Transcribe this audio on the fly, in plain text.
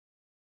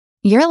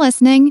You're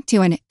listening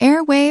to an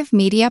Airwave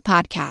Media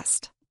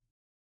Podcast.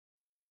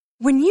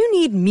 When you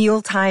need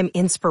mealtime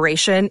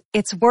inspiration,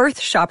 it's worth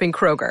shopping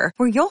Kroger,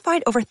 where you'll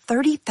find over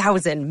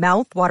 30,000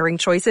 mouth-watering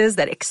choices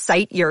that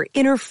excite your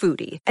inner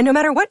foodie. And no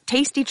matter what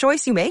tasty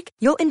choice you make,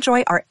 you'll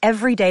enjoy our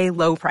everyday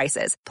low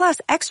prices, plus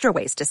extra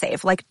ways to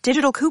save, like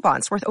digital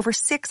coupons worth over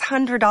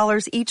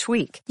 $600 each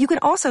week. You can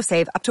also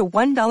save up to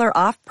 $1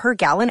 off per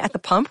gallon at the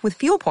pump with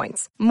fuel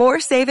points.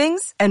 More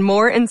savings and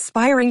more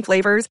inspiring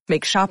flavors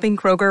make shopping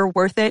Kroger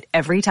worth it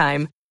every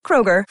time.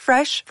 Kroger,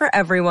 fresh for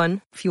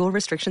everyone. Fuel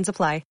restrictions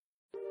apply.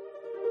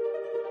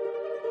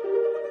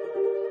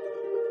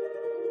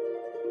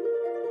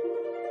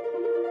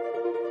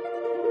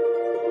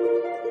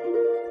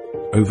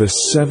 Over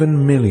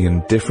 7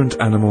 million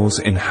different animals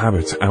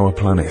inhabit our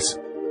planet.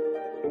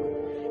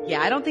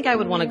 Yeah, I don't think I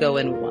would want to go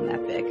in with one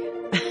that big.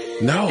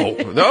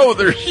 No,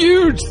 they're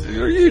huge.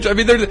 They're huge. I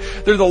mean, they're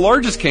the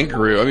largest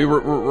kangaroo. I mean,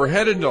 we're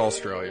headed to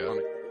Australia.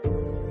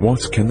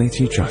 What can they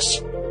teach us?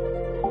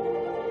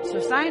 So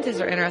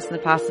scientists are interested in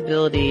the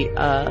possibility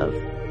of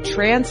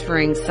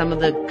transferring some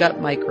of the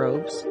gut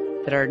microbes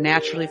that are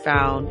naturally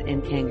found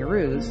in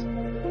kangaroos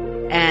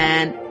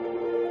and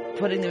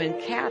putting them in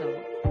cattle.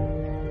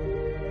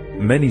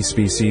 Many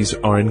species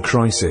are in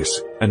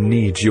crisis and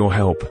need your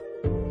help.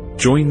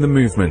 Join the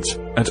movement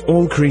at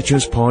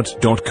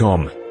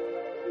allcreaturespod.com.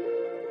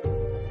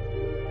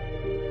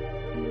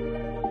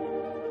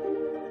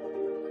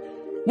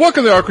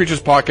 Welcome to the All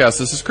Creatures Podcast.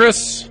 This is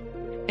Chris.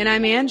 And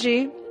I'm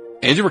Angie.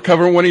 Angie, we're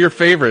covering one of your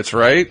favorites,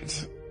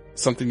 right?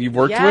 Something you've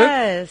worked with?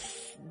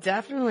 Yes,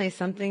 definitely.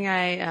 Something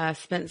I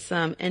spent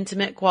some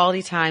intimate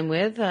quality time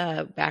with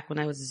back when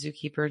I was a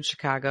zookeeper in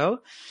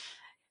Chicago.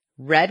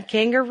 Red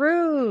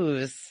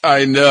kangaroos.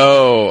 I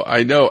know.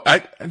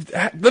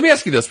 Let me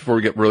ask you this before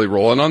we get really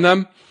rolling on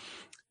them.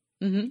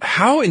 Mm-hmm.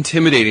 How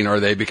intimidating are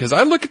they? Because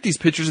I look at these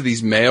pictures of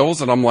these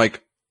males and I'm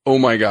like, oh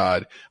my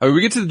God. I mean,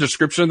 we get to the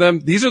description of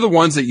them. These are the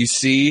ones that you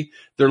see.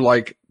 They're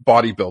like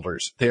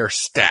bodybuilders. They are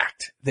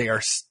stacked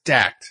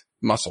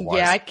muscle-wise.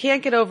 Yeah, I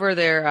can't get over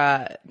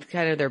their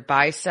kind of their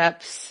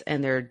biceps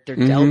and their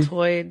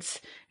deltoids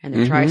and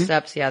their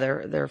triceps. Yeah,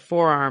 their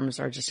forearms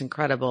are just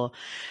incredible.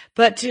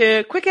 But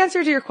quick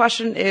answer to your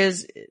question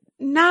is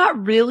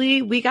not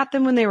really. We got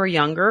them when they were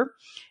younger,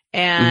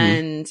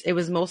 and it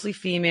was mostly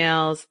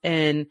females,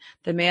 and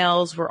the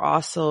males were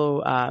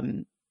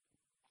also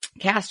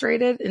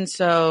castrated, and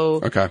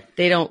so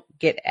they don't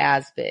get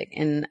as big.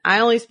 And I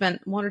only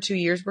spent 1 or 2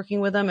 years working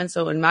with them, and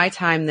so in my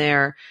time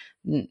there,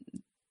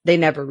 they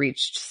never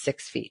reached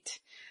 6 feet.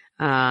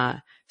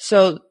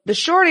 So the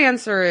short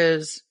answer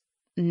is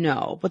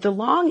no, but the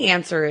long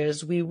answer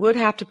is we would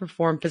have to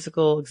perform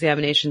physical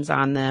examinations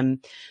on them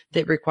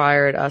that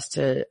required us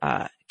to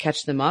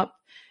catch them up,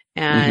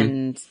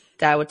 and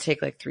that would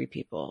take like 3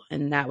 people,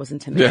 and that was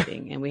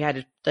intimidating. Yeah. And we had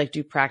to like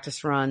do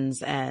practice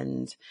runs,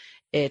 and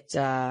it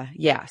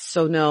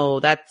so no,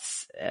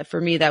 that's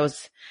for me, I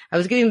was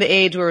getting the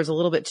age where it was a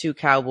little bit too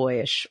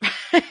cowboyish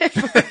for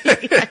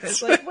me. I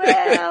was like,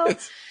 well,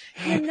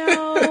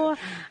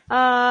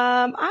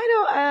 I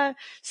don't,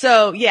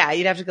 so yeah,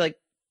 you'd have to like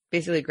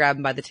basically grab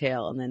them by the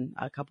tail, and then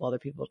a couple other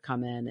people would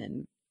come in.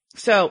 And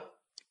so,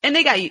 and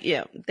they got,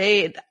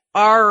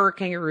 our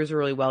kangaroos are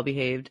really well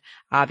behaved,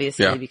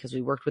 obviously, because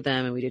we worked with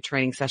them and we did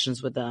training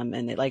sessions with them,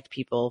 and they liked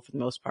people for the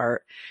most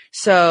part.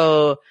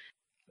 So,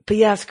 but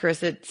yes,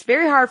 Chris, it's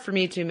very hard for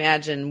me to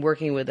imagine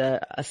working with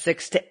a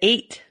 6 to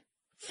 8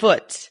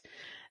 foot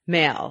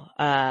male.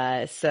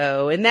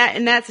 So in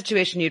that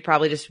situation, you'd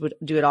probably just would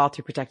do it all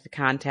through protected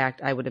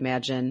contact, I would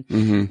imagine.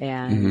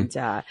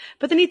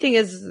 But the neat thing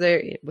is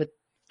there with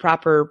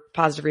proper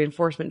positive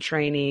reinforcement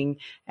training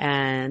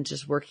and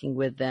just working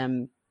with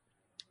them,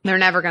 they're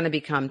never going to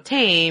become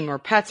tame or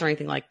pets or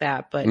anything like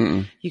that, but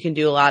you can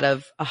do a lot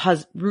of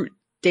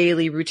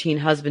daily routine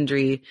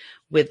husbandry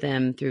with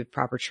them through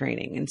proper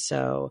training. And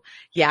so,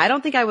 yeah, I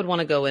don't think I would want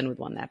to go in with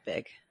one that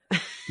big.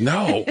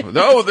 No,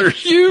 they're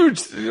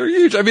huge. They're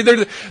huge. I mean,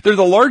 they're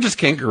the largest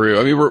kangaroo.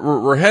 I mean,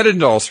 we're headed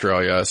to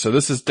Australia, so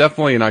this is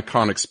definitely an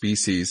iconic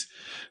species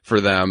for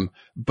them.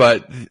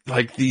 But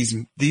like these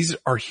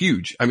are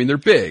huge. I mean, they're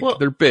big. Well,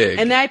 they're big.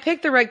 And I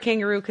picked the red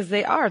kangaroo because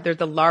they're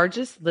the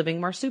largest living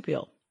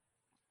marsupial,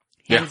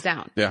 hands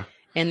down. Yeah.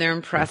 And they're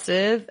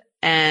impressive,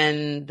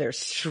 and they're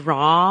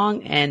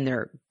strong, and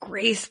they're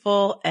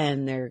graceful,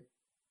 and they're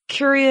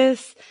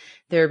curious.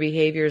 Their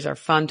behaviors are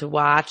fun to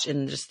watch,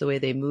 and just the way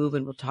they move.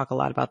 And we'll talk a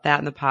lot about that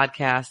in the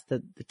podcast.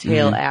 The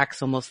tail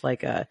acts almost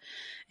like an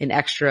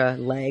extra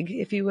leg,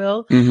 if you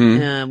will.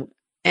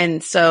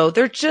 And so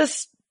they're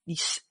just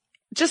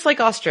like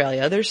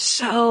Australia. They're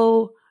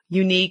so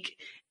unique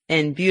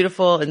and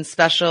beautiful and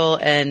special.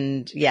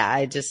 And yeah,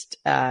 I just,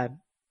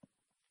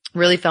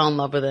 really fell in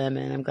love with them,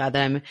 and I'm glad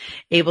that I'm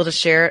able to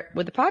share it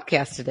with the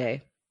podcast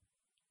today.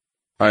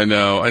 I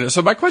know.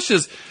 So my question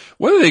is,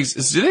 one of the things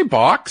is, do they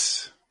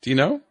box? Do you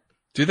know?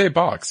 Do they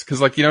box? Cause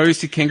like, you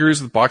see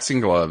kangaroos with boxing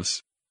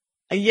gloves.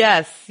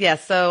 Yes.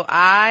 So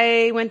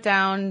I went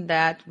down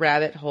that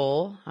rabbit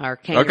hole or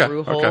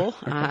kangaroo hole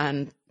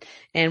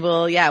And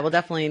we'll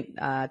definitely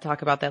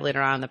talk about that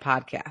later on in the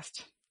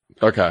podcast.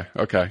 Okay.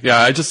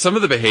 Yeah, some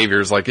of the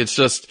behaviors, like it's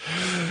just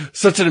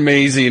such an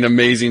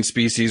amazing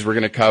species we're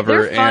going to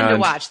cover. They're fun to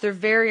watch. They're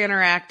very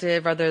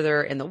interactive, whether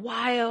they're in the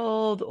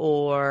wild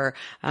or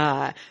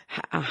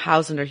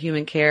housed under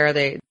human care.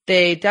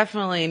 They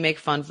definitely make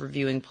fun for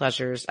viewing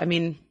pleasures. I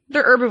mean,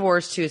 they're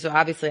herbivores too, so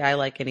obviously I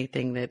like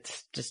anything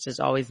that's just is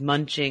always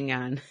munching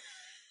on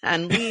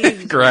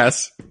leaves,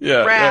 grass,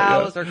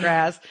 browse or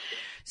grass.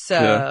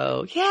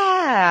 So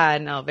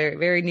no, very,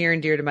 very near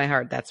and dear to my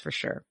heart. That's for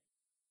sure.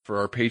 For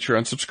our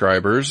Patreon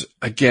subscribers,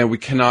 again, we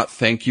cannot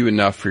thank you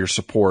enough for your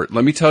support.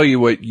 Let me tell you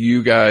what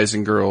you guys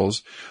and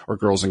girls, or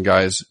girls and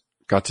guys,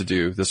 got to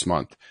do this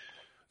month.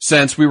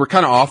 Since we were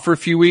kind of off for a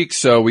few weeks,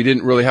 so we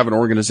didn't really have an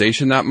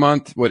organization that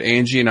month, what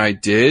Angie and I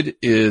did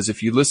is,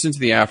 if you listen to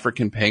the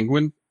African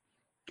Penguin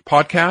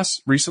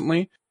podcast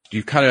recently,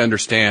 you kind of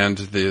understand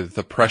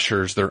the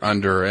pressures they're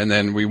under. And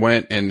then we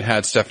went and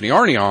had Stephanie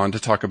Arney on to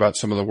talk about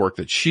some of the work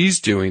that she's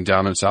doing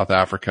down in South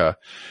Africa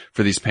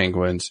for these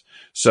penguins.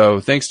 So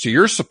thanks to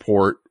your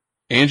support,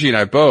 Angie and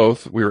I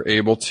both, we were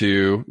able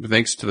to,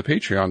 thanks to the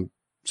Patreon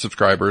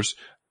subscribers,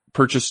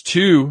 purchase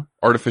 2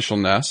 artificial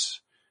nests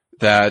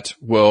that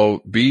will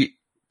be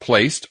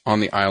placed on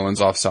the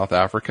islands off South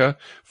Africa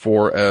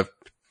for a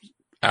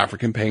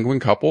African penguin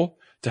couple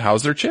to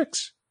house their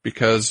chicks,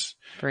 because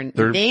for an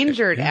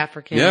endangered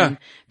African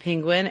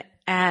penguin.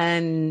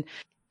 And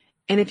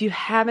if you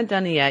haven't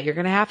done it yet, you're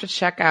going to have to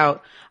check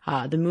out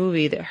the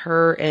movie that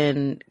her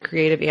and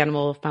Creative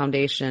Animal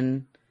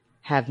Foundation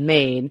have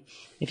made.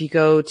 If you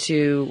go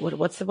to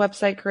what's the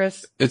website,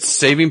 Chris? It's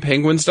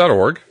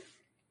savingpenguins.org.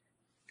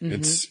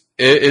 Mm-hmm.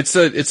 It's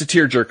a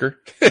tearjerker.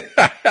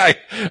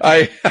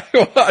 I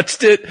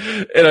watched it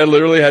and I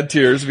literally had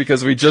tears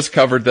because we just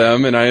covered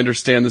them and I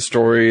understand the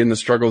story and the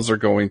struggles they're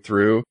going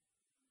through.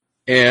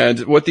 And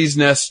what these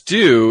nests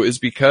do is,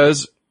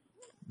 because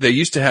they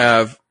used to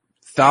have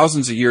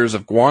thousands of years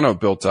of guano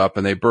built up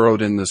and they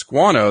burrowed in this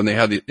guano and they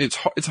had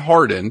it's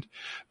hardened,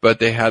 but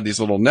they had these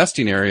little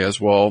nesting areas.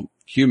 Well,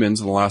 humans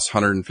in the last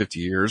 150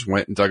 years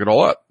went and dug it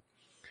all up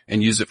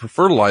and used it for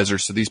fertilizer.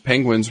 So these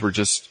penguins were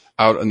just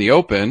out in the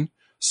open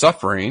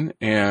suffering,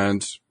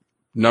 and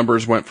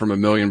numbers went from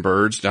 1 million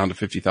birds down to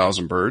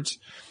 50,000 birds.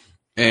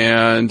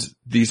 And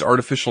these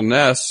artificial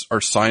nests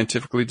are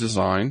scientifically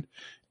designed.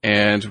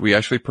 And we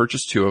actually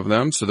purchased 2 of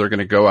them. So they're going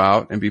to go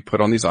out and be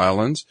put on these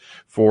islands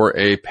for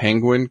a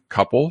penguin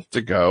couple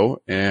to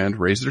go and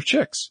raise their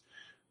chicks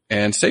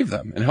and save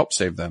them and help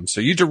save them. So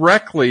you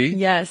directly,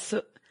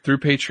 through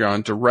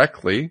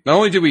Patreon, not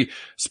only do we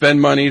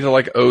spend money to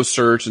like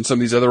O-Search and some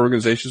of these other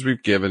organizations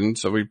we've given,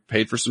 so we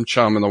paid for some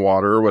chum in the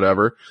water or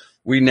whatever,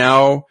 we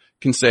now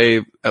can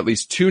say at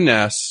least 2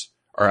 nests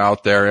are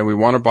out there, and we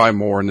want to buy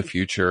more in the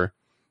future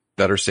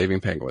that are saving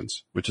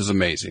penguins, which is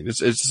amazing.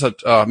 It's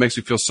such, makes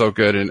me feel so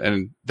good.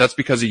 And that's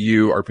because of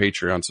you, our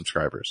Patreon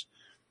subscribers.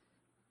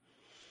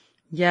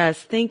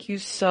 Yes. Thank you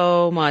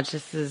so much.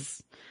 This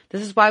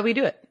is why we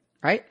do it,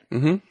 right?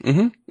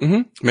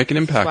 Make an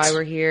impact. That's why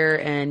we're here,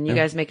 and you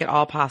guys make it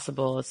all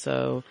possible.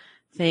 So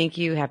thank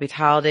you. Happy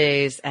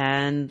holidays,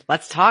 and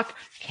let's talk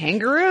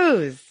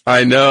kangaroos.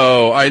 I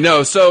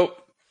know. So,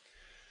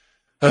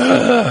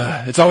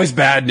 it's always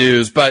bad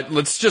news, but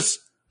let's just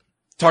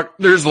talk.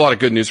 There's a lot of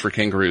good news for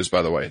kangaroos,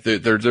 by the way.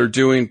 They're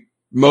doing,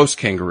 most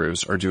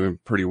kangaroos are doing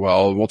pretty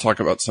well. We'll talk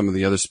about some of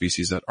the other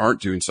species that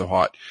aren't doing so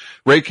hot.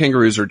 Ray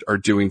kangaroos are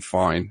doing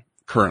fine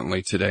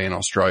currently today in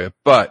Australia,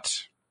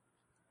 but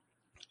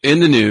in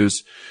the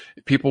news,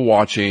 people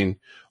watching,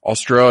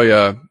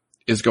 Australia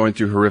is going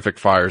through horrific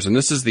fires, and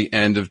this is the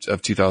end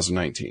of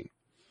 2019.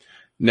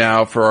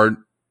 Now, for our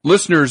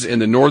listeners in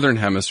the Northern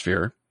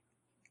Hemisphere,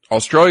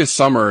 Australia's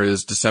summer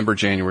is December,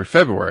 January,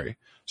 February.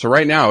 So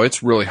right now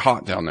it's really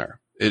hot down there.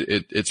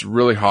 It's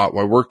really hot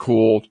while we're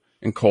cool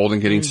and cold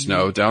and getting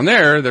snow. Down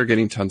there, they're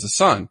getting tons of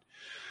sun.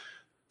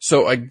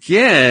 So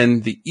again,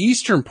 the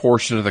eastern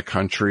portion of the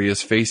country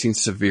is facing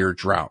severe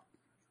drought.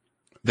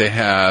 They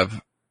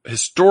have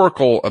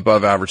historical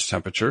above average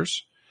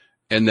temperatures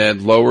and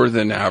then lower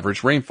than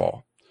average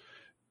rainfall.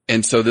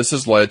 And so this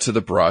has led to the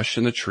brush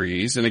and the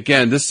trees. And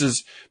again,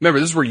 remember,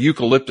 this is where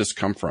eucalyptus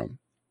come from.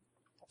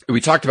 We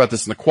talked about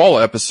this in the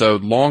koala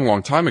episode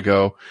long time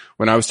ago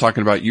when I was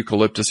talking about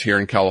eucalyptus here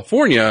in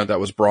California that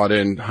was brought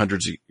in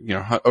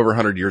over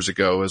 100 years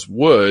ago as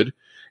wood.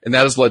 And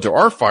that has led to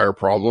our fire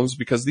problems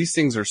because these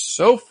things are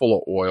so full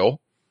of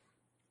oil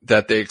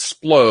that they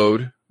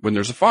explode when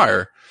there's a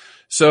fire.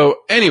 So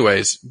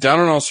anyways, down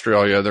in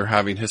Australia, they're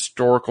having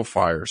historical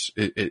fires.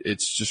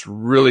 It's just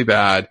really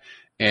bad,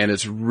 and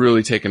it's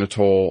really taken a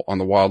toll on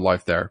the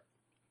wildlife there.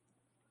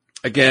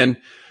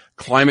 Again,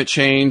 climate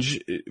change,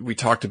 we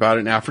talked about it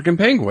in African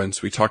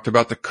penguins. We talked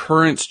about the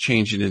currents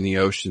changing in the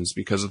oceans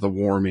because of the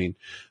warming.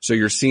 So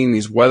you're seeing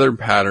these weather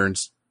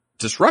patterns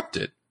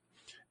disrupted.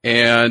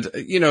 And,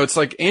 it's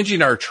like Angie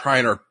and I are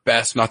trying our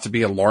best not to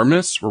be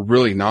alarmists. We're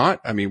really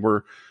not. I mean,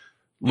 we're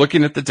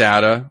looking at the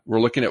data.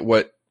 We're looking at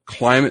what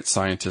climate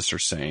scientists are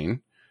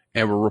saying,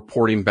 and we're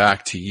reporting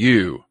back to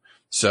you.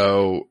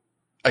 So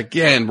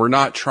again, we're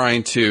not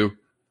trying to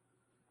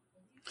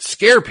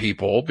scare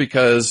people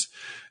because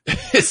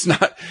it's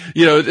not,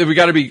 you know,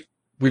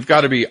 we've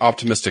got to be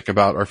optimistic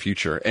about our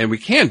future, and we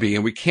can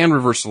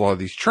reverse a lot of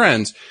these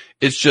trends.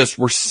 It's just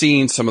we're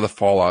seeing some of the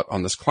fallout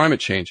on this climate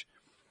change.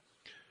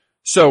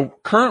 So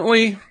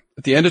currently,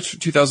 at the end of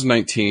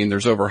 2019,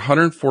 there's over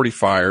 140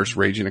 fires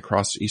raging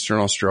across Eastern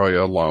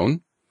Australia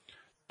alone.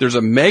 There's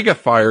a mega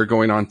fire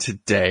going on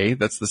today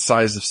that's the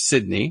size of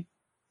Sydney,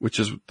 which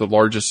is the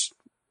largest,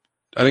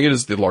 I think it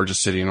is the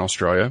largest city in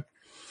Australia.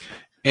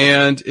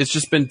 And it's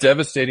just been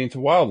devastating to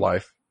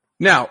wildlife.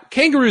 Now,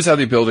 kangaroos have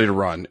the ability to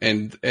run,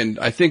 and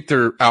I think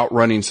they're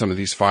outrunning some of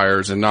these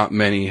fires, and not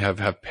many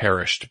have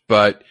perished.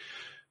 But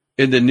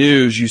in the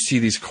news, you see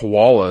these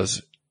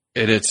koalas,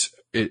 and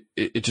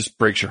it just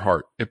breaks your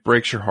heart. It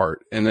breaks your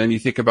heart. And then you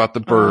think about the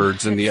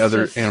birds and the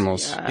other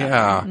animals.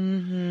 Yeah.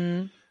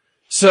 Mm-hmm.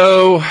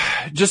 So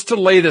just to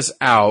lay this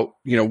out,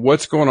 you know,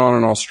 what's going on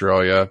in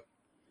Australia,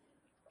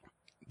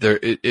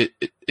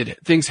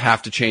 things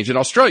have to change. In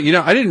Australia, you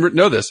know, I didn't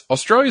know this.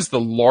 Australia is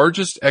the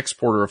largest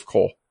exporter of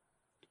coal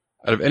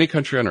out of any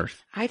country on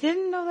earth. I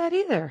didn't know that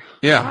either.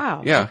 Yeah.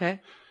 Wow. Yeah.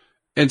 Okay.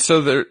 And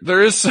so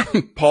there is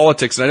some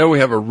politics, and I know we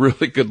have a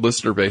really good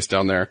listener base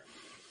down there.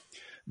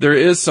 There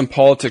is some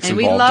politics and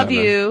involved. We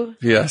love you.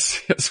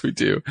 Yes. Yes, we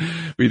do.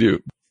 We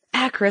do.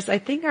 Chris, I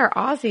think our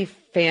Aussie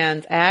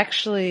fans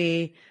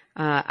actually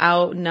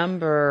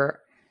outnumber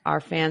our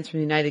fans from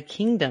the United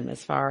Kingdom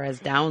as far as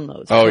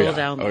downloads.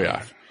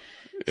 Downloads.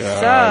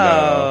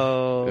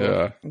 Oh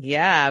yeah.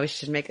 Yeah, we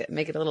should make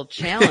it a little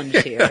challenge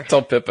here.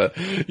 Tell Pippa,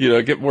 you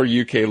know, get more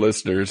UK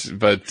listeners.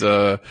 But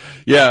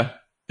yeah.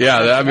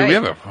 I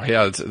mean,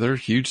 right. They're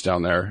huge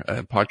down there.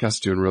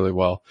 Podcast's doing really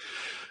well.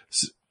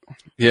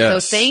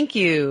 Yes. So thank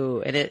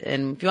you. And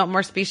if you want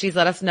more species,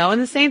 let us know.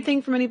 And the same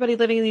thing from anybody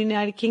living in the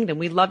United Kingdom.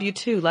 We love you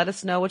too. Let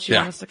us know what you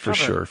want us to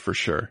cover. For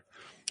sure.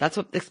 That's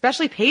what,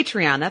 especially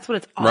Patreon. That's what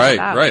it's all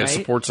about. Right. It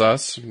supports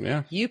us.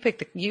 Yeah. You pick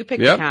the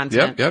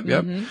content. Yep.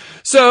 Mm-hmm.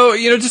 So,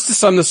 you know, just to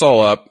sum this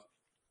all up,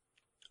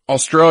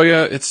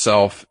 Australia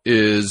itself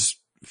is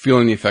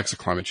feeling the effects of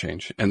climate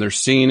change, and they're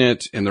seeing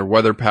it in their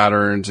weather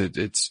patterns.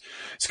 It's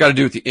got to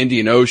do with the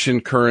Indian Ocean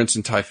currents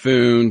and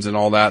typhoons and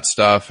all that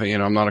stuff. You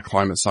know, I'm not a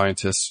climate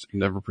scientist,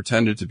 never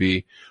pretended to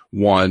be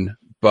one,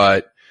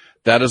 but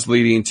that is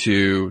leading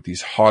to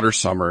these hotter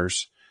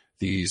summers,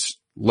 these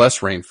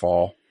less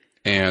rainfall,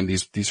 and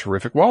these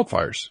horrific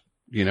wildfires,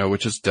 you know,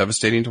 which is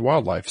devastating to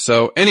wildlife.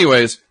 So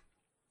anyways,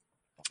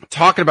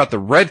 talking about the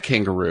red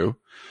kangaroo,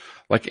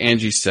 like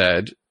Angie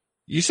said,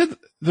 you said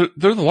they're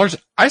the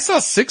largest. I saw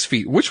 6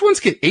 feet. Which ones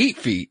get 8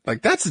 feet?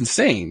 Like, that's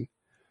insane.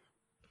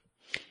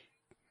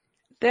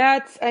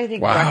 That's, I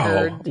think,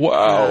 record.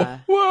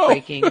 Wow.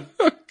 Breaking.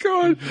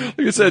 God. Like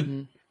I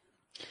said.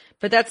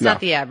 But that's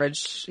not the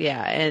average.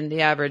 Yeah. And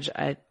the average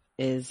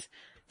is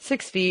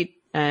 6 feet.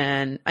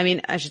 And I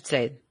mean, I should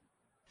say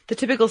the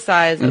typical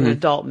size of an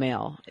adult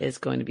male is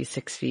going to be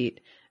 6 feet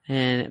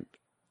and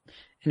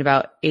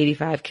about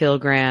 85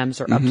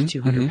 kilograms or up to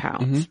 200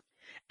 pounds.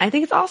 I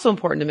think it's also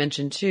important to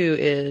mention too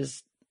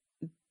is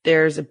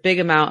there's a big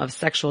amount of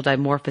sexual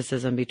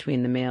dimorphism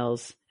between the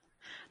males.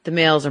 The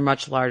males are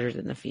much larger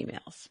than the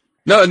females.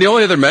 No, and the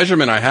only other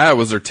measurement I had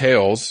was their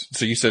tails.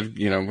 So you said,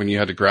 you know, when you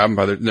had to grab them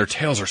by their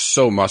tails are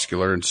so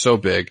muscular and so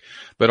big,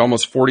 but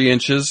almost 40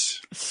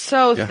 inches.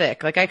 So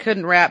thick. Like I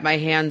couldn't wrap my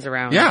hands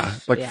around. Yeah.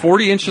 Like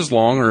 40 inches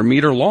long or a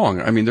meter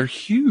long. I mean, they're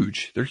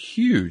huge. They're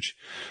huge.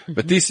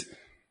 But these.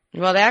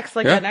 Well, it acts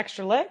like an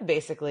extra leg,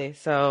 basically.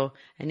 So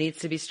it needs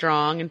to be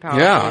strong and powerful.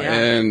 Yeah.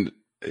 And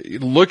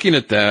looking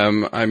at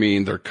them, I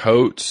mean, their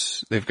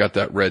coats, they've got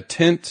that red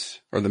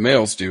tint, or the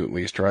males do at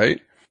least,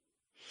 right?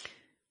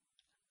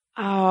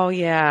 Oh,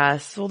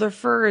 yes. Well, their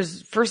fur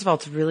is, first of all,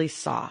 it's really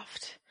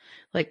soft.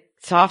 Like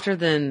softer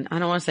than, I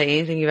don't want to say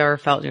anything you've ever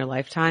felt in your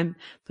lifetime,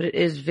 but it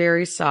is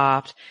very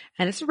soft.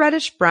 And it's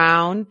reddish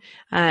brown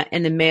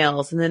in the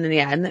males. And then,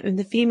 in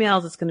the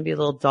females, it's going to be a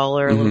little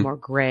duller, a little more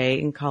gray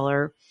in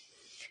color.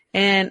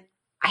 And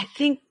I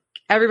think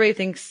everybody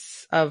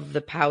thinks of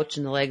the pouch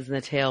and the legs and the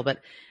tail, but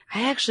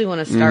I actually want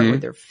to start with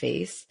their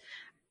face.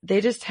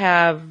 They just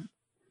have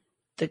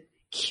the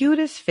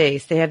cutest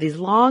face. They have these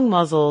long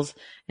muzzles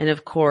and,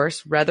 of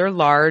course, rather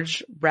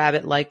large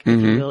rabbit-like,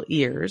 if you will,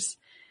 ears.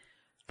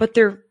 But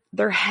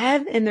their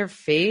head and their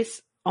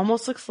face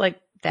almost looks like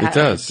that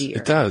of a deer.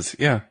 It does.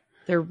 Yeah.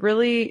 They're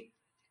really,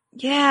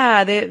 they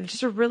have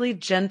just a really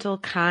gentle,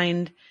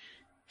 kind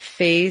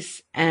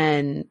face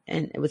and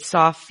with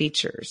soft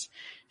features.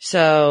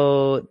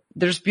 So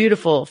they're just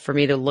beautiful for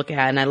me to look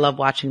at, and I love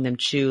watching them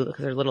chew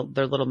because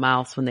their little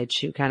mouths when they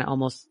chew kind of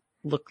almost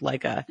look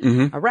like a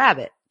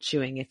rabbit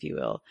chewing, if you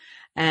will.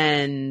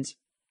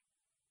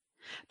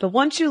 But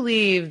once you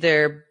leave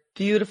their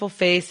beautiful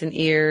face and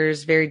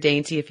ears, very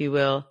dainty, if you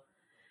will,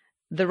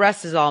 the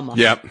rest is all muscle.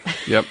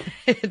 Yep.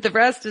 The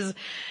rest is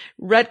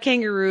red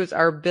kangaroos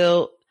are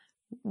built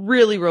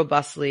really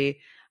robustly.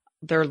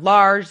 They're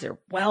large, they're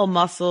well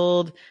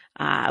muscled,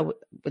 in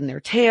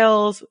their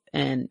tails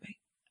and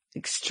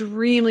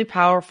extremely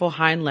powerful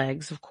hind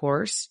legs, of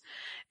course.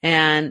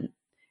 And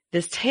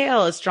this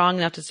tail is strong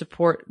enough to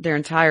support their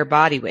entire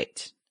body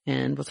weight.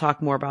 And we'll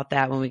talk more about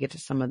that when we get to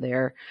some of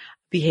their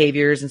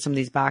behaviors and some of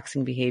these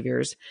boxing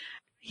behaviors.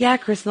 Yeah,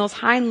 Chris, and those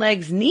hind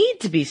legs need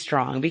to be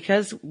strong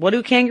because what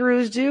do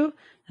kangaroos do?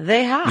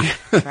 They hop,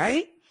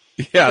 right?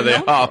 Yeah, they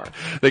hop.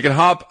 They can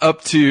hop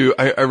up to,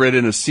 I read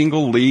in a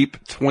single leap,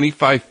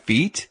 25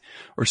 feet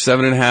or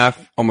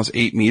 7.5, almost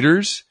 8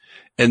 meters.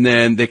 And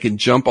then they can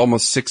jump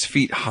almost 6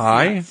 feet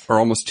high or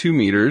almost 2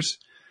 meters.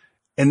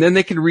 And then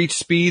they can reach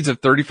speeds of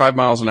 35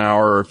 miles an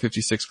hour or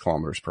 56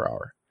 kilometers per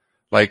hour.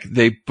 Like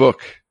they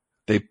book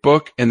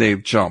and they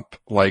jump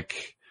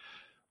like.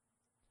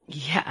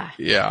 Yeah.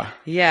 Yeah.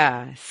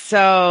 Yeah.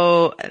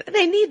 So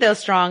they need those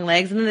strong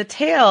legs, and then the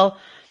tail.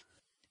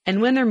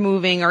 And when they're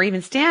moving or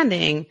even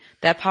standing,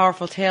 that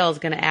powerful tail is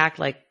going to act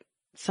like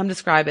some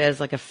describe it as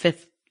like a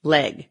fifth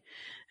leg,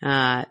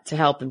 to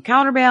help them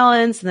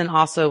counterbalance. And then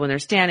also when they're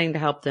standing to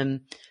help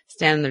them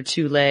stand on their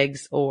 2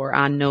 legs or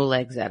on no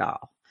legs at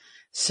all.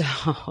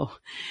 So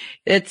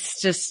it's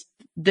just,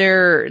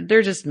 they're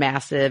just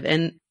massive.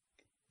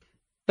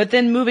 But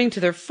then moving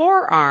to their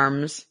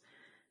forearms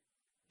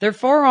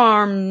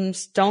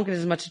don't get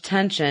as much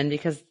attention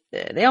because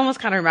they almost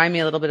kind of remind me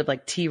a little bit of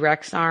like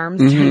T-Rex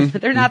arms,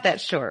 but they're not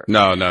that short.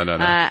 No.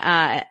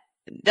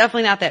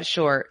 Definitely not that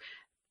short.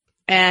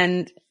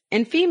 And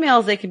in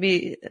females,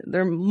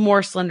 they're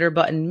more slender,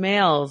 but in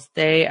males,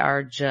 they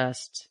are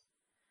just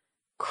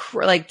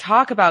like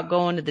talk about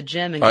going to the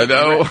gym. And I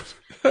know.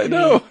 I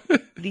know.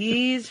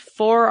 These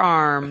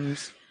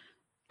forearms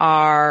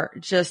are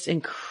just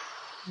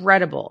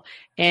incredible.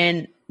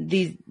 And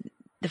the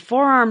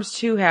forearms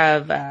too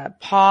have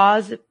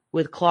paws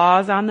with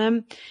claws on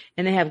them,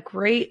 and they have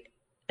great,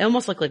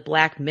 almost look like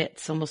black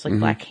mitts, almost like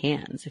black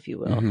hands, if you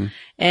will.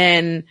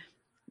 And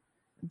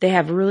they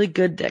have really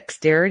good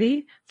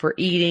dexterity for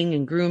eating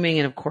and grooming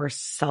and, of course,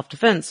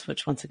 self-defense,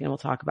 which once again we'll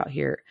talk about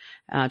here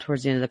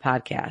towards the end of the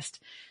podcast.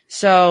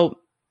 So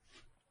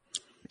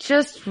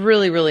just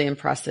really, really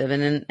impressive.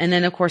 And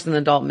then of course in the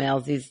adult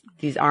males,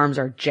 these arms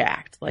are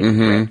jacked, like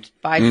ripped,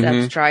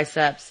 biceps,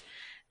 triceps.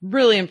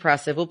 Really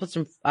impressive. We'll put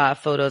some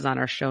photos on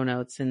our show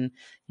notes and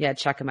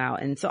check them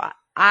out. And so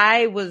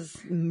I was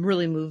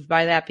really moved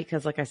by that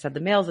because, like I said, the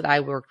males that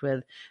I worked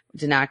with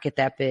did not get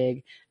that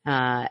big.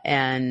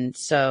 And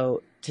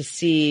so to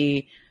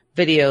see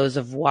videos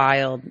of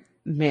wild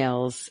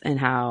males and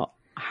how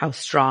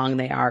strong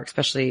they are,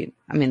 especially,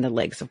 I mean, the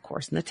legs, of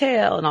course, and the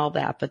tail and all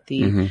that, but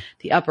the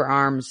upper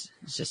arms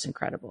is just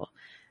incredible.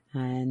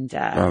 And,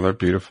 they're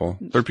beautiful.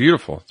 They're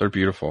beautiful. They're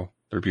beautiful.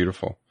 They're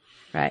beautiful.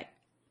 Right.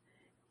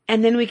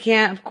 And then we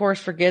can't, of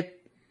course, forget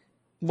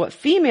what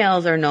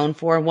females are known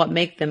for and what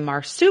make them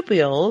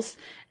marsupials.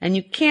 And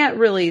you can't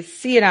really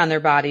see it on their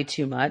body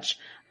too much,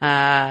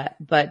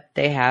 but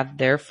they have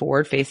their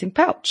forward-facing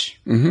pouch.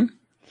 And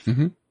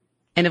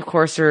of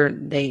course,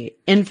 they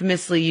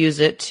infamously use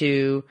it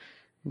to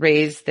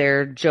raise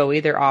their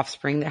joey, their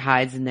offspring that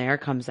hides in there,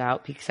 comes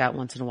out, peeks out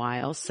once in a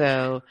while.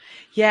 So,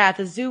 yeah, at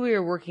the zoo we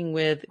were working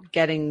with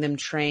getting them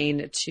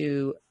trained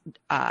to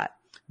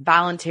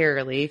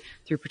voluntarily,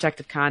 through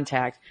protective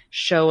contact,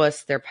 show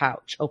us their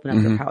pouch, open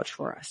up their pouch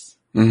for us.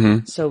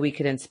 So we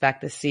could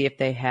inspect to see if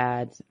they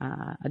had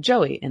a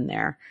joey in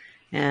there.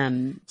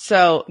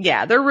 So,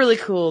 yeah, they're really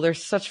cool. They're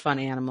such fun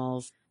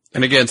animals.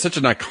 And again, such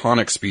an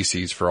iconic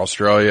species for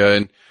Australia.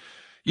 And,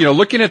 you know,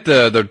 looking at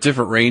the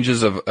different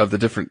ranges of the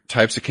different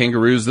types of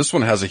kangaroos, this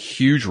one has a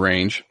huge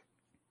range.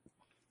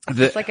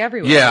 It's like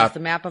everywhere. Yeah. It's the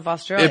map of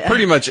Australia. It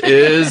pretty much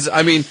is.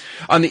 I mean,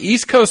 on the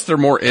East Coast, they're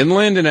more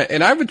inland,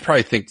 and I would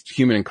probably think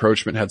human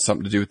encroachment had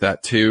something to do with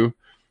that too.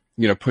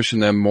 You know, pushing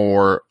them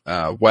more,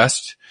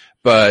 west,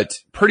 but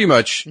pretty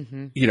much,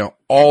 you know,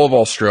 all of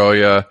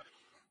Australia,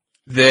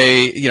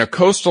 they, you know,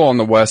 coastal on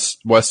the west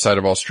side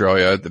of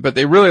Australia, but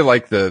they really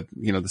like the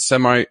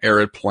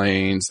semi-arid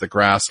plains, the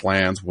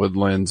grasslands,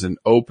 woodlands, and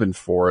open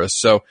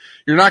forests. So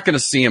you're not going to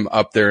see them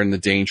up there in the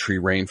Daintree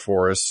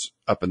rainforests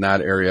up in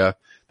that area.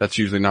 That's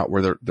usually not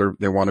where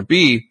they want to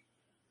be.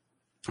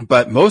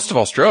 But most of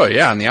Australia,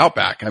 yeah, in the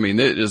outback. I mean,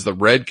 it is the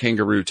red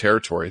kangaroo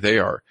territory. They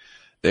are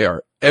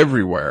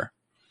everywhere.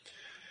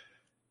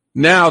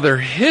 Now, their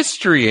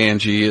history,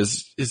 Angie,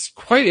 is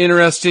quite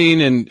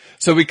interesting. And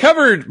so we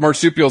covered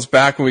marsupials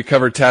back when we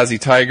covered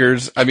Tassie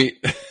tigers. I mean,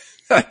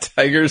 not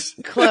tigers.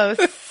 Close.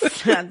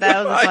 That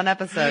was a fun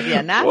episode.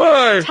 Yeah,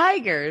 not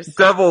tigers.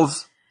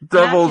 Devils.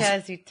 Not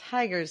Tassie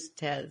tigers,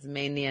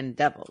 Tasmanian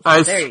devils.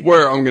 I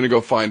swear I'm going to go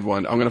find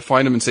one. I'm going to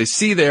find them and say,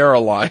 see, they are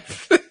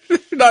alive.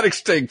 Not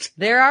extinct.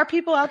 There are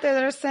people out there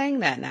that are saying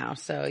that now,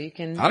 so you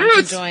can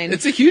join.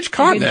 It's a huge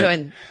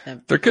continent.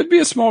 There could be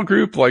a small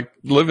group like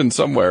living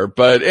somewhere.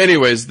 But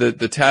anyways,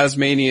 the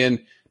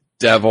Tasmanian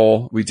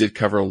devil, we did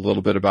cover a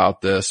little bit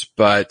about this,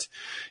 but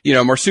you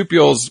know,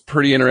 marsupials,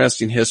 pretty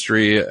interesting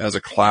history as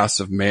a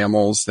class of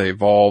mammals. They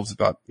evolved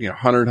about,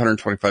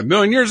 125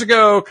 million years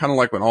ago, kind of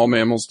like when all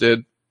mammals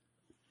did.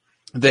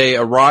 They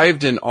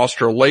arrived in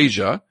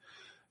Australasia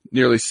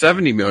nearly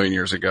 70 million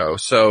years ago.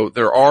 So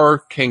there are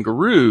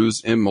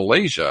kangaroos in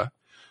Malaysia,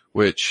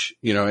 which,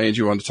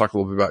 Angie wanted to talk a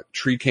little bit about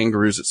tree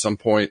kangaroos at some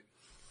point,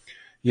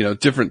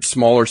 different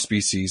smaller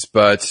species,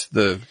 but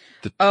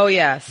Oh,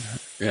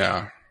 yes.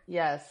 Yeah.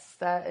 Yes,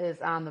 that is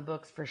on the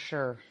books for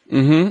sure.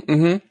 Mm-hmm.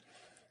 Mm-hmm.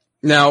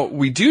 Now,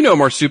 we do know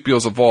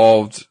marsupials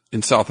evolved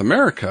in South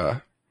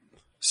America.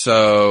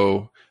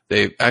 So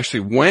they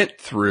actually went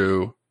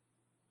through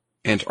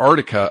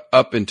Antarctica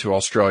up into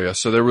Australia.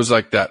 So there was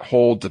like that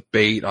whole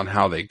debate on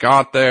how they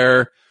got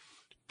there.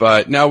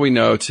 But now we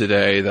know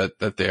today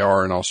that they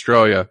are in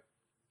Australia.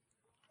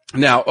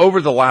 Now,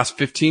 over the last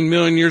 15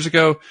 million years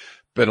ago,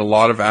 been a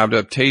lot of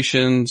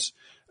adaptations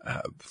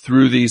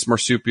through these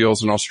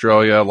marsupials in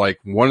Australia. Like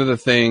one of the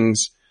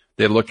things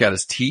they look at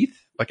is teeth.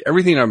 Like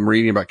everything I'm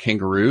reading about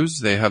kangaroos,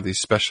 they have these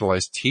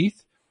specialized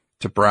teeth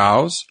to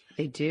browse.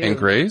 They do. And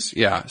graze.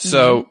 Yeah.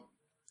 So,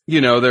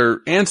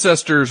 their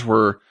ancestors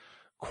were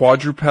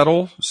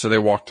quadrupedal. So they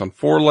walked on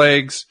 4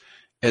 legs.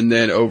 And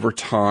then over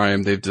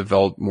time, they've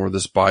developed more of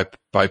this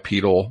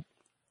bipedal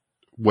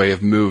way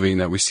of moving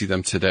that we see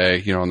them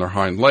today, on their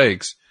hind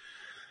legs.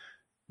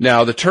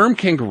 Now, the term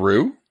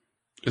kangaroo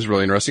is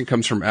really interesting. It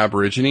comes from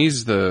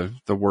Aborigines, the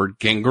word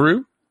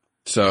kangaroo.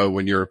 So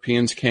when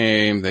Europeans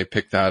came, they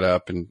picked that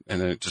up and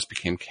then it just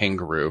became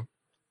kangaroo.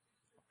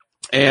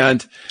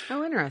 And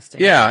oh, interesting.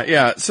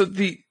 Yeah. So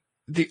the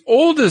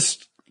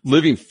oldest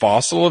living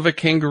fossil of a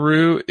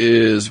kangaroo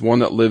is one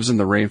that lives in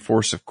the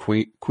rainforest of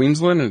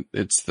Queensland.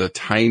 It's the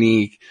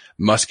tiny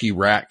musky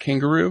rat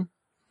kangaroo.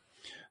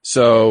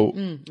 So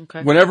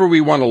whenever we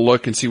want to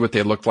look and see what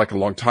they looked like a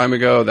long time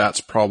ago,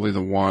 that's probably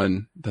the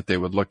one that they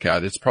would look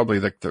at. It's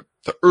probably like the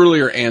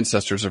earlier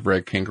ancestors of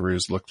red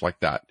kangaroos looked like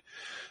that.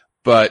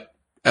 But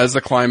as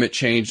the climate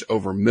changed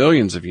over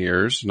millions of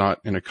years, not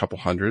in a couple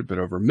hundred, but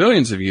over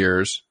millions of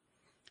years,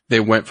 they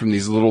went from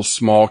these little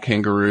small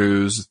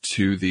kangaroos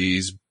to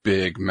these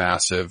big,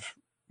 massive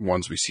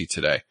ones we see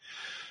today.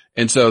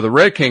 And so the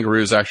red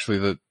kangaroo is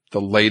actually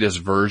the latest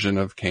version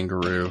of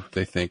kangaroo,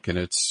 they think, and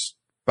it's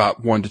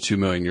about 1 to 2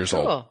 million years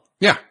old.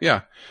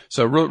 Yeah.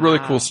 So really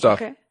cool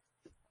stuff. Okay.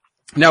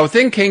 Now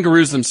within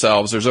kangaroos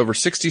themselves, there's over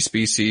 60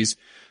 species.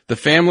 The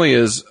family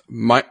is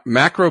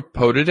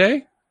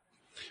Macropodidae,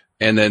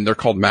 and then they're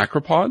called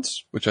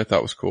macropods, which I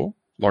thought was cool.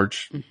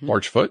 Large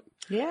foot.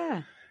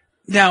 Yeah.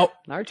 Now,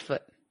 large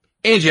foot.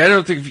 Angie, I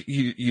don't think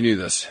you knew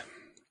this.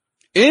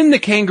 In the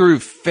kangaroo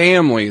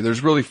family,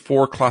 there's really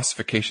 4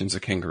 classifications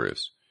of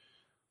kangaroos.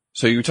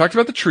 So you talked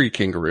about the tree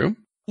kangaroo.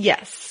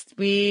 Yes.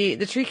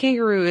 The tree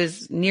kangaroo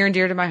is near and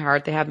dear to my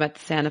heart. They have them at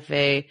the Santa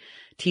Fe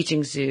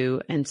Teaching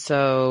Zoo. And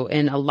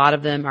a lot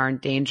of them are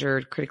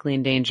endangered, critically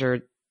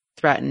endangered,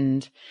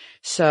 threatened.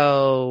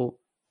 So,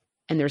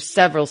 and there's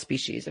several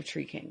species of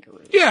tree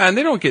kangaroos. Yeah. And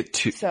they don't get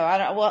too. So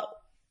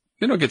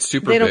They don't get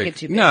super big. They don't get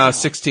too big. No,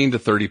 16 to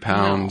 30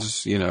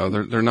 pounds. No.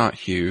 They're not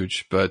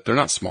huge, but they're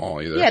not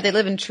small either. Yeah, they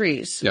live in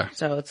trees. Yeah.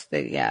 So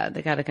they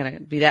gotta kind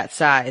of be that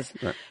size.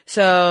 Right.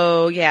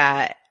 So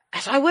yeah.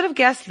 So I would have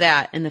guessed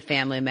that in the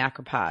family of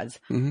macropods.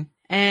 Mm-hmm.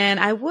 And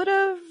I would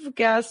have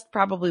guessed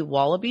probably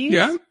wallabies.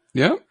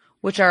 Yeah.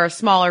 Which are a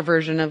smaller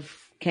version of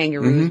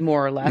kangaroos,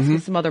 more or less,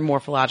 with some other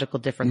morphological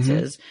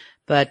differences.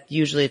 But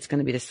usually it's going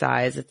to be the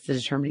size. It's the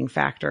determining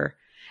factor.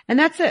 And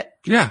that's it.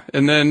 Yeah.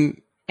 And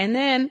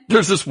then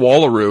there's this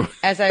wallaroo.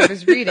 As I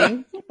was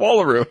reading,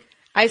 wallaroo.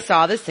 I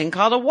saw this thing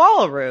called a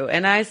wallaroo,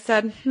 and I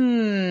said,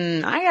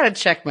 I gotta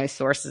check my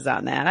sources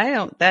on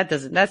that.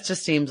 That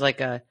just seems like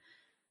a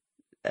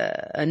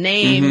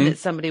name that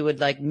somebody would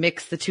like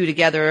mix the two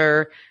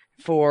together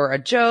for a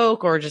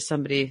joke, or just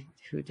somebody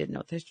who didn't know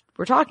what they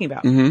were talking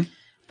about.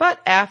 But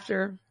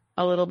after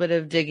a little bit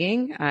of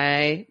digging,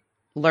 I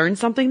learned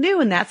something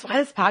new, and that's why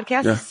this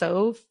podcast is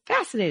so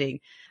fascinating.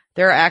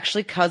 There are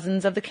actually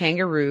cousins of the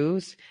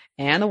kangaroos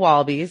and the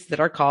wallabies that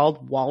are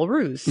called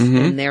wallaroos.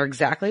 And they're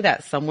exactly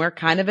that, somewhere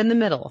kind of in the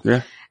middle.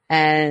 Yeah.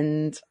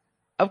 And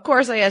of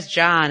course I asked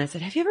John, I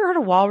said, have you ever heard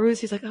of wallaroos?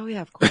 He's like, oh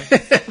yeah, of course.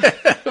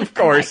 Of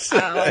course.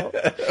 Like, oh.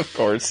 Of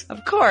course.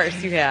 Of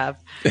course you have.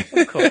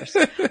 Of course.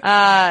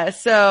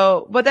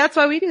 But that's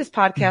why we do this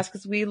podcast,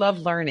 because we love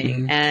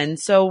learning. And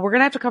so we're going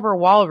to have to cover a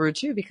wallaroo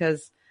too,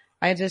 because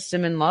I just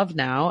am in love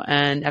now,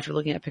 and after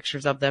looking at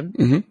pictures of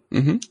them.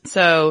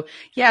 So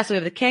we have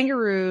the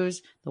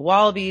kangaroos, the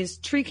wallabies,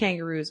 tree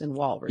kangaroos, and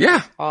walrus.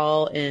 Yeah.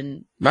 All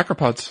in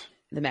macropods.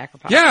 The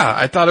macropods. Yeah.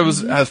 I thought it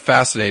was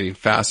fascinating.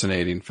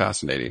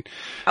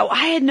 Oh,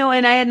 I had no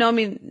idea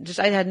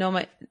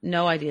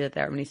that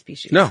there were many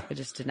species. No. I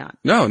just did not.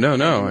 No.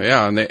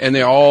 Yeah. And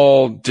they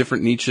all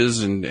different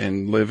niches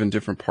and live in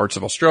different parts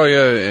of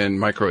Australia and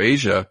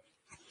Micronesia.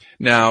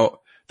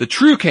 Now, the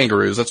true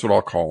kangaroos, that's what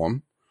I'll call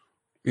them.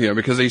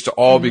 Because they used to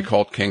all be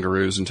called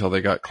kangaroos until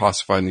they got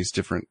classified in these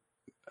different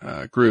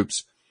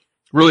groups.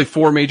 Really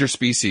 4 major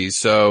species.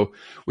 So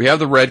we have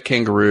the red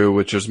kangaroo,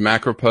 which is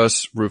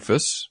Macropus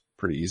rufus.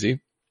 Pretty easy.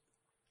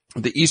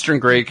 The eastern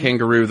gray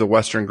kangaroo, the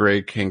western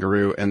gray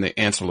kangaroo, and the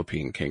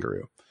antilopine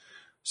kangaroo.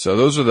 So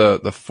those are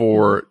the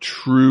 4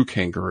 true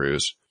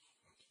kangaroos.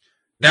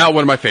 Now,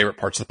 one of my favorite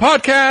parts of the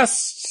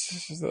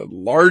podcast, the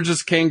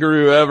largest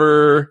kangaroo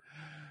ever.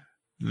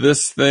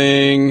 This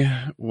thing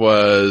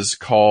was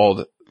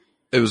called,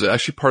 it was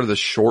actually part of the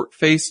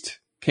short-faced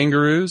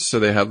kangaroos. So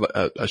they had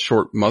a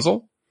short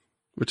muzzle.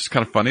 which is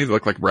kind of funny. They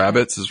look like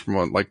rabbits. This is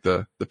from like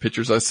the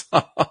pictures I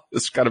saw.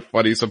 It's kind of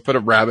funny. So put a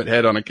rabbit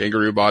head on a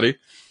kangaroo body.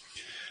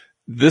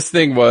 This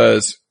thing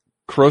was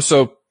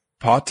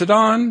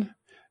Crossopotodon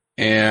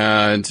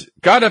and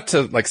got up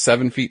to like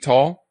 7 feet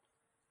tall,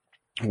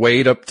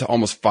 weighed up to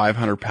almost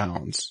 500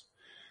 pounds.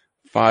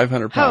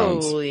 500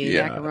 pounds. Holy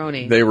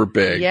macaroni. They were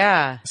big.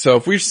 Yeah. So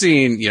if we've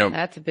seen,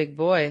 that's a big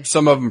boy.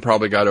 Some of them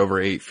probably got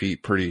over 8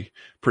 feet pretty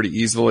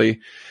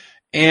easily.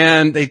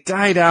 And they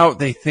died out,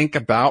 they think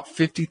about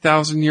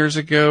 50,000 years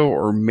ago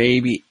or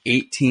maybe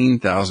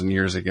 18,000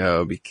 years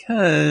ago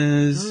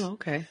because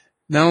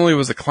not only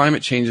was the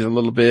climate changing a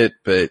little bit,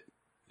 but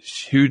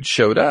who'd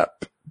showed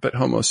up but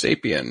Homo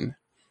sapien.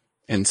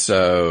 And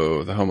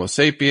so the Homo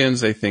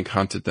sapiens, they think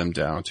hunted them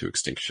down to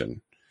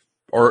extinction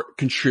or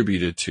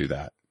contributed to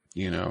that.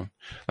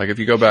 Like if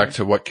you go back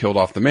to what killed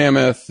off the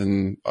mammoth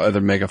and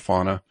other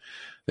megafauna,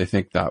 they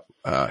think that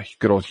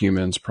good old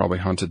humans probably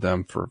hunted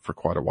them for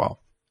quite a while.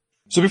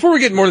 So before we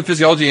get more to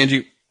physiology,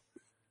 Angie,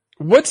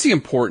 what's the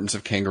importance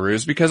of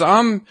kangaroos? Because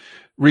I'm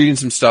reading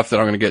some stuff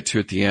that I'm going to get to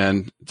at the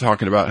end,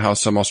 talking about how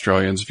some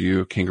Australians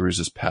view kangaroos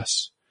as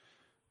pests.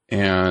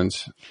 And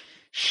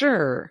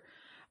sure.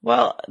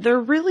 Well,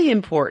 they're really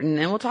important,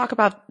 and we'll talk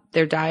about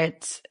their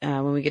diets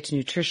when we get to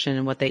nutrition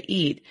and what they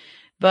eat.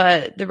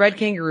 But the red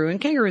kangaroo,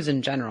 and kangaroos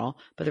in general,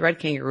 but the red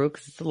kangaroo,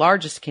 because it's the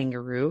largest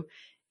kangaroo,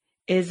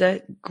 is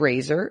a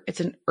grazer.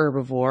 It's an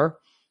herbivore.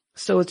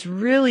 So it's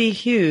really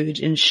huge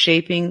in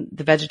shaping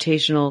the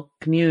vegetational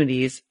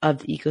communities of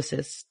the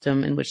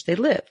ecosystem in which they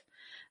live.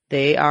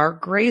 They are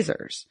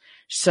grazers.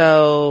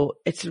 So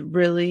it's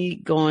really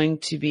going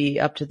to be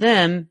up to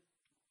them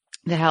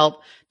to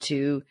help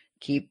to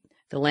keep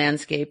the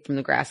landscape from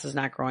the grasses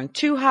not growing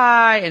too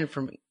high and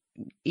from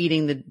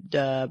eating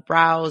the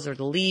browse or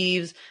the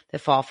leaves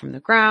that fall from the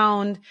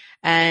ground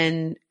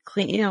and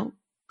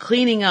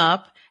cleaning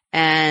up.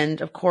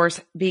 And of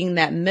course, being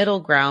that middle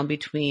ground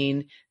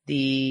between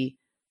the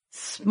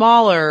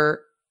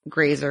smaller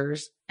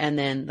grazers and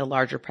then the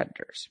larger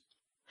predators.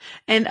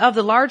 And of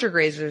the larger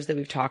grazers that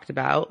we've talked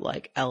about,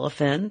 like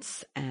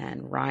elephants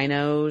and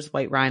rhinos,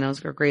 white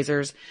rhinos are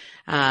grazers,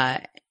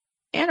 and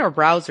our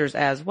browsers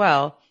as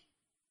well,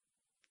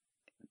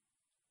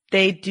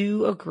 they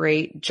do a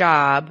great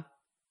job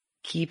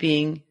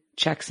keeping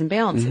checks and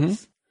balances.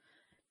 Mm-hmm.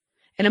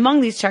 And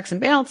among these checks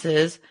and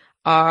balances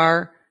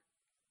are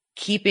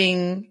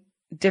keeping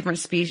different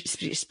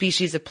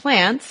species of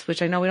plants,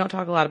 which I know we don't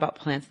talk a lot about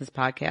plants in this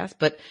podcast,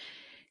 but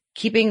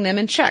keeping them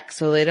in check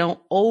so they don't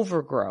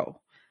overgrow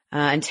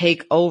and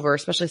take over,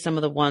 especially some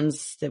of the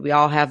ones that we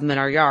all have them in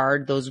our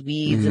yard, those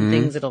weeds and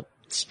things that'll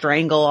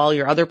strangle all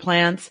your other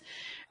plants.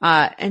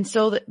 And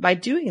so that by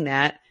doing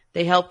that,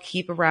 they help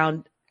keep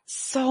around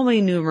so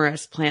many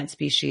numerous plant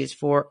species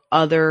for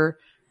other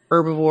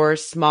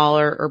herbivores,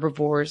 smaller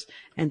herbivores,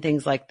 and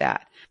things like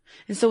that.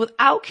 And so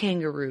without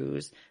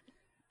kangaroos,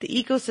 the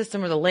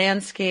ecosystem or the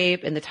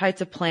landscape and the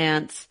types of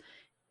plants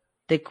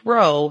that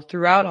grow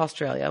throughout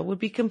Australia would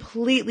be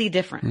completely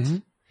different. Mm-hmm.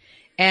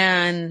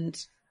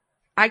 And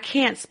I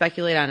can't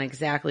speculate on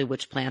exactly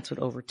which plants would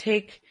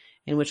overtake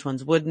and which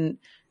ones wouldn't,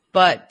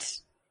 but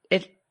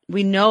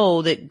we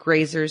know that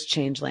grazers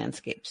change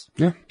landscapes,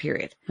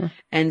 period. Yeah.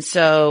 And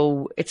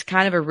so it's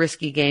kind of a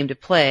risky game to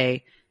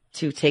play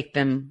to take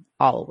them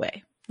all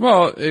away.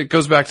 Well, it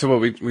goes back to what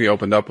we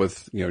opened up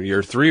with,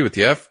 year 3 with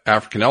the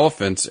African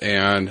elephants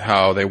and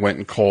how they went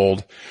and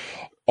culled,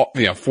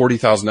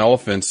 40,000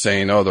 elephants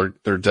saying,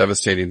 they're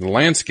devastating the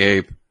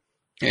landscape.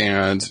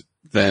 And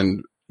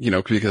then,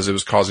 because it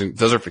was causing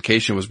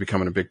desertification was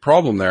becoming a big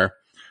problem there.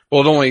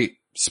 Well, it only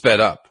sped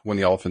up when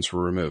the elephants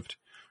were removed.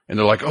 And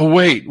they're like, oh,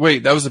 wait,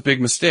 that was a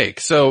big mistake.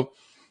 So,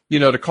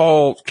 to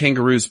call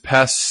kangaroos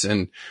pests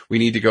and we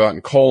need to go out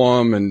and cull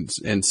them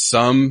and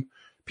some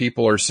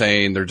people are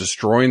saying they're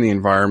destroying the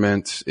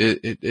environment.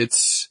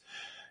 It's,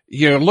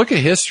 look at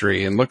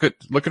history and look at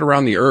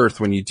around the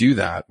earth when you do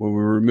that, when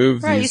we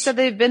remove these. You said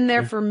they've been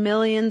there for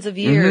millions of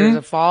years,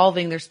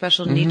 evolving their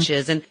special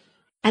niches.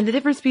 And the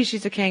different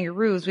species of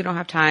kangaroos, we don't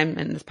have time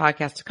in this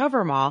podcast to cover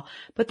them all,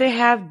 but they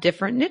have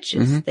different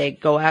niches. They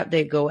go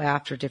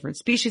after different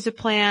species of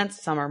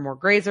plants. Some are more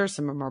grazers,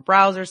 some are more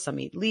browsers, some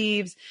eat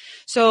leaves.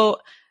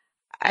 So,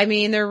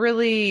 they're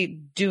really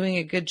doing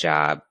a good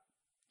job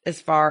as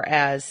far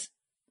as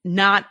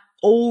not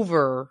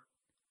over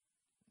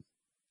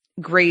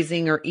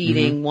grazing or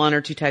eating one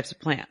or two types of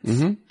plants.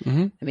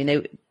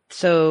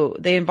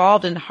 They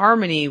involved in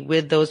harmony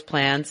with those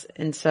plants.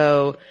 And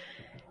so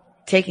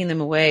taking them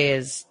away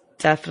is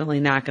definitely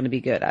not going to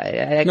be good.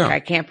 I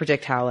can't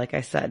predict how, like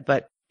I said,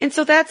 and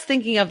so that's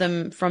thinking of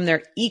them from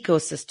their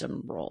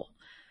ecosystem role.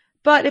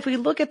 But if we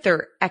look at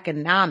their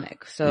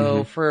economic,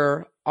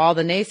 for all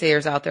the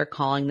naysayers out there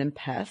calling them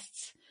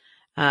pests,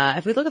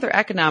 if we look at their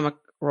economic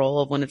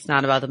role of when it's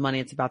not about the money,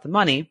 it's about the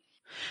money,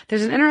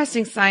 there's an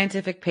interesting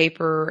scientific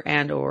paper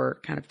and or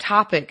kind of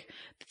topic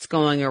that's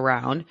going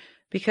around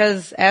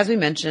because as we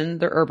mentioned,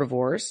 they're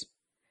herbivores.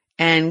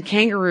 And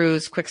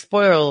kangaroos, quick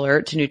spoiler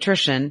alert to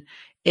nutrition,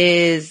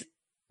 is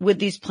with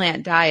these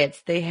plant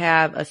diets, they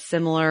have a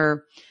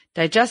similar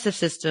digestive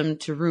system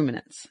to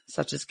ruminants,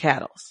 such as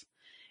cattle.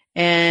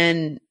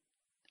 And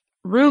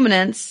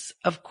ruminants,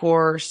 of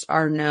course,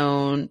 are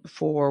known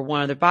for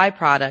one of the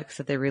byproducts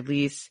that they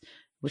release,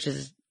 which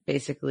is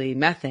basically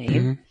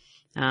methane,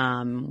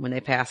 when they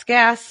pass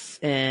gas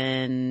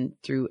and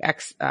through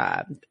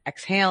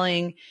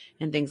exhaling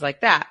and things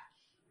like that.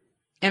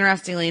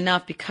 Interestingly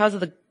enough, because of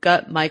the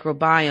gut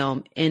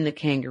microbiome in the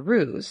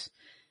kangaroos,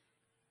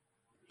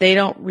 they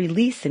don't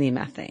release any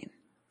methane.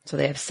 So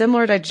they have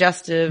similar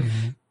digestive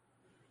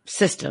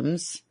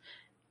systems,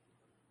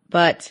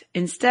 but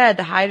instead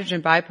the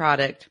hydrogen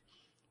byproduct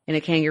in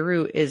a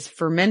kangaroo is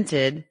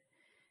fermented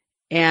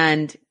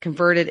and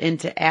converted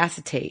into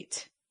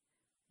acetate,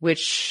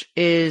 which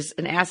is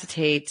an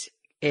acetate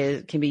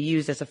can be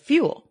used as a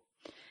fuel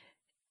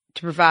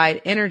to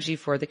provide energy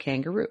for the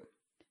kangaroo.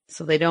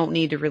 So they don't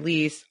need to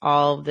release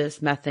all of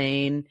this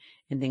methane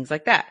and things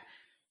like that.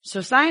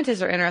 So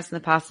scientists are interested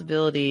in the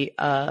possibility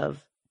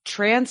of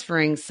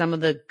transferring some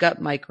of the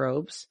gut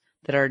microbes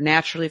that are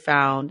naturally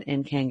found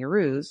in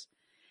kangaroos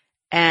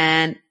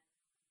and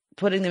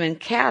putting them in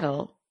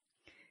cattle,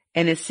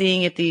 and is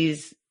seeing if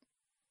these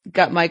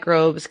gut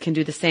microbes can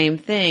do the same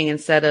thing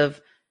instead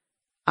of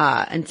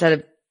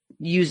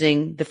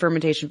using the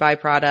fermentation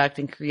byproduct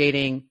and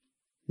creating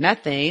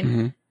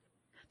methane.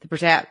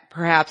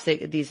 Perhaps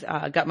these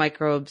gut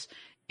microbes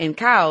in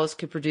cows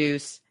could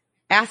produce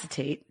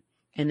acetate,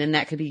 and then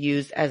that could be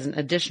used as an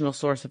additional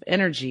source of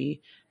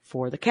energy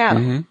for the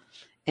cattle,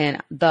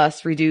 and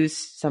thus reduce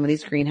some of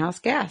these greenhouse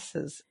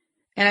gases.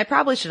 And I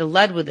probably should have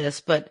led with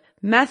this, but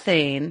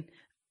methane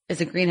is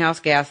a greenhouse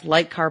gas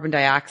like carbon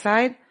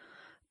dioxide,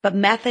 but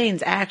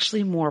methane's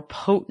actually more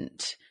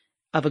potent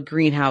of a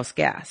greenhouse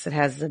gas. It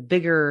has a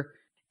bigger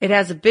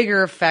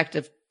effect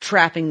of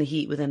trapping the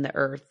heat within the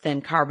earth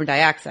than carbon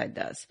dioxide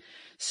does.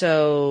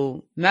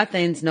 So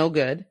methane's no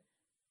good.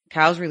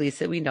 Cows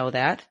release it. We know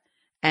that.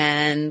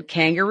 And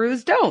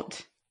kangaroos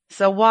don't.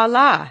 So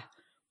voila.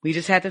 We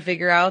just have to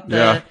figure out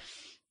the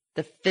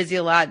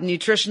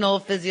nutritional,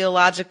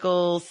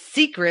 physiological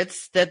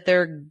secrets that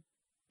their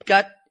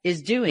gut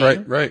is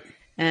doing. Right.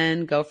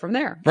 And go from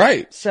there.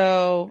 Right.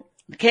 So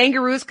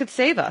kangaroos could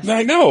save us.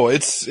 I know.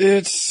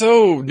 It's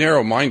so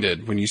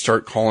narrow-minded when you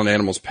start calling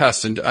animals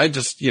pests. And I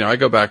just, I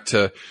go back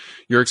to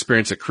your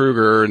experience at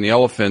Kruger and the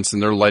elephants,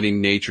 and they're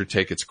letting nature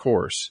take its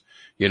course.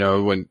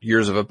 When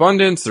years of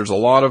abundance, there's a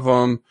lot of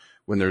them.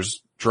 When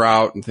there's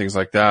drought and things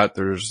like that,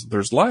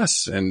 there's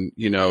less. And,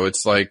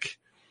 it's like,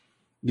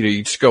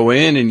 you just go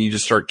in and you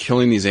just start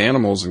killing these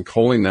animals and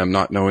culling them,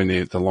 not knowing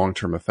the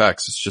long-term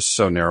effects. It's just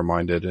so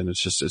narrow-minded, and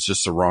it's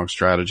just the wrong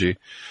strategy.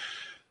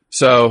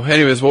 So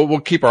anyways,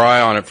 we'll keep our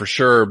eye on it for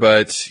sure.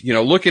 But,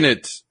 looking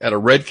at a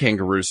red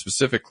kangaroo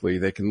specifically,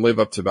 they can live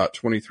up to about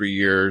 23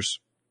 years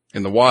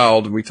in the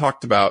wild. And we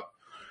talked about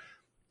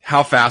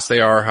how fast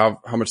they are, how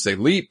much they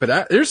leap.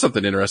 But there's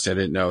something interesting I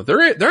didn't know.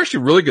 They're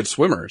actually really good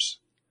swimmers,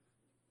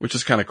 which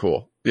is kind of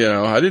cool.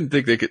 I didn't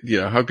think they could,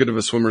 how good of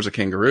a swimmer is a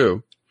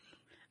kangaroo.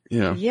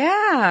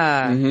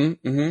 Yeah.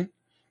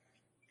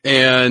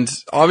 And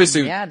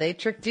obviously. Yeah, they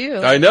tricked you.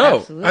 I know.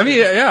 Absolutely. I mean,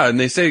 yeah. And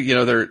they say,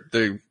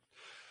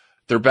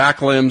 their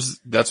back limbs,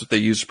 that's what they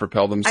use to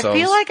propel themselves. I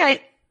feel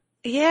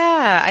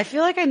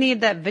like I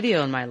need that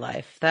video in my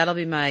life. That'll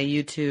be my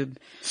YouTube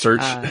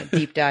search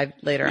deep dive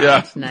later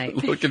on tonight.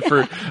 Looking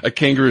for a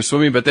kangaroo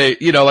swimming, but they,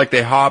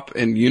 they hop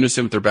in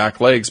unison with their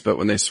back legs, but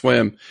when they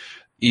swim,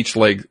 each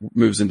leg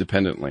moves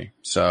independently.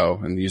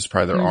 So, and they use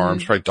probably their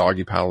arms, probably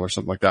doggy paddle or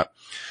something like that.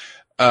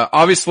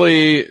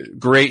 Obviously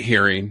great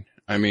hearing.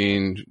 I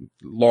mean,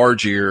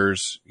 large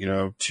ears,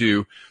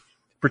 to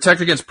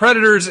protect against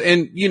predators.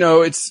 And,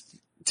 it's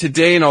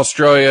today in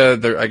Australia,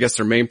 I guess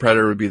their main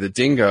predator would be the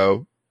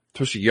dingo,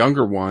 especially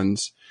younger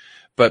ones.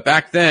 But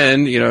back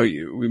then,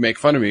 we make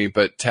fun of me,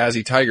 but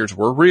Tassie tigers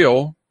were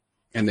real,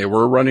 and they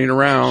were running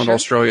around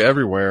Australia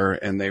everywhere,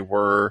 and they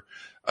were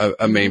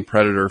a main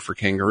predator for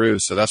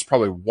kangaroos. So that's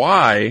probably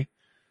why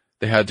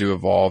they had to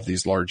evolve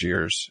these large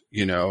ears,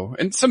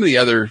 and some of the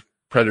other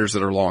predators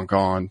that are long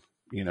gone,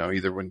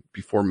 either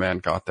before man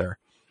got there.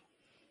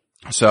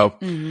 So,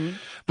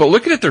 but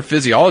looking at their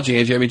physiology,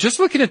 Angie, I mean, just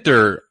looking at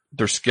their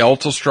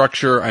skeletal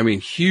structure, I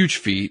mean, huge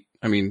feet,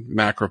 I mean,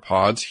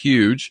 macropods,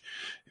 huge,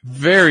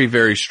 very,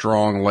 very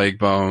strong leg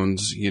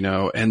bones,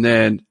 and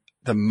then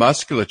the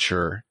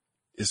musculature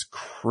is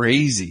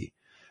crazy.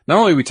 Not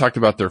only we talked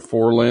about their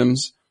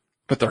forelimbs,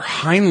 but their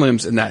hind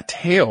limbs and that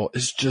tail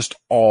is just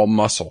all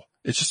muscle.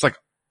 It's just like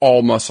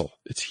all muscle.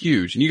 It's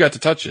huge. And you got to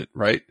touch it,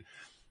 right?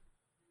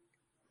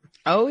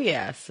 Oh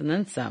yes. And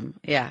then some.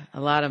 Yeah.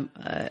 A lot of,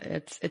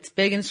 it's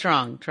big and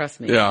strong. Trust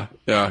me. Yeah.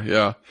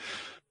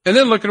 And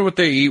then looking at what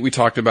they eat, we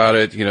talked about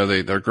it.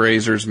 They're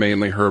grazers,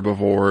 mainly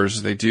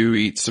herbivores. They do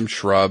eat some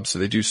shrubs, so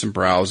they do some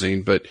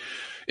browsing. But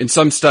in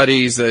some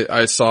studies that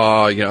I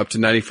saw, up to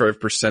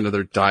 95% of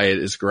their diet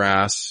is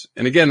grass.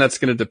 And again, that's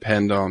going to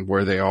depend on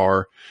where they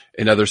are.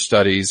 In other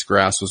studies,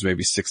 grass was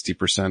maybe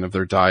 60% of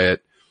their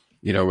diet,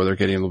 where they're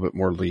getting a little bit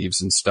more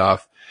leaves and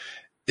stuff.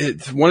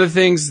 It's one of the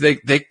things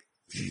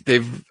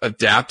they've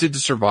adapted to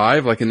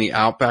survive, like in the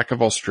outback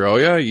of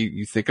Australia.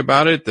 You think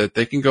about it, that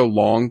they can go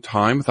long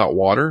time without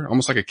water,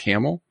 almost like a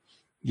camel,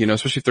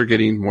 especially if they're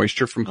getting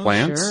moisture from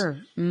plants. Sure.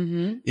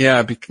 Mm-hmm.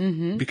 Yeah.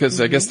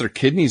 Because I guess their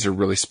kidneys are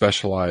really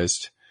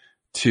specialized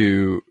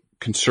to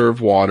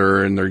conserve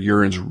water, and their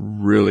urine's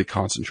really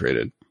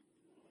concentrated.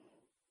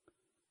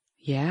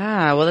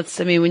 Yeah. Well,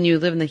 when you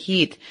live in the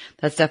heat,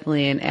 that's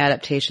definitely an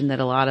adaptation that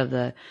a lot of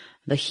the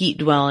heat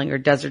dwelling or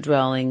desert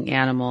dwelling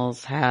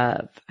animals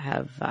have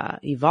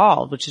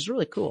evolved, which is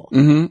really cool.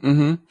 Mm-hmm,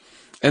 mm-hmm.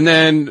 And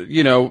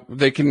then,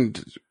 they can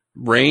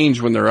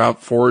range when they're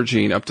out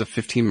foraging up to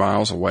 15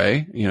 miles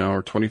away,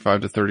 or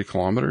 25 to 30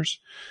 kilometers.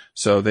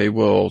 So they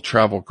will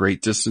travel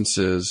great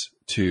distances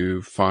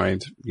to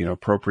find,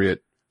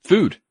 appropriate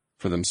food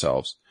for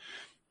themselves.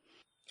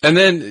 And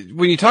then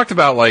when you talked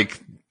about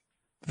like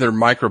their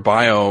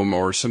microbiome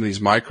or some of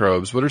these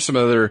microbes, what are some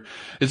other,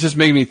 it's just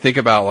making me think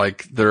about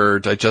like their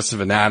digestive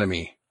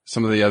anatomy,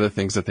 some of the other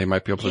things that they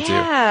might be able to do.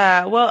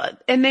 Yeah. Well,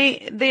 and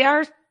they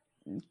are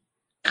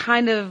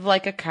kind of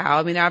like a cow.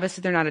 I mean,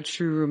 obviously they're not a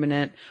true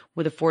ruminant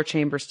with a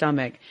 4-chamber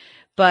stomach,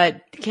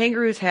 but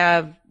kangaroos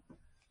have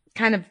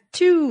kind of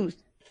 2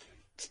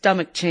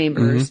 stomach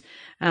chambers.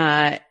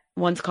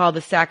 One's called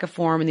the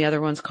sacciform and the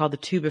other one's called the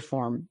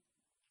tubiform.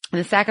 And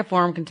the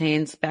sacciform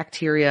contains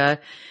bacteria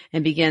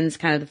and begins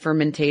kind of the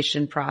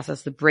fermentation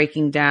process, the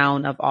breaking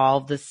down of all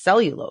of the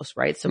cellulose,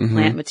 right? So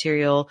plant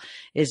material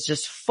is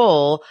just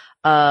full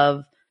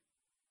of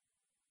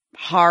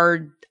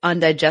hard,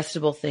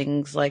 undigestible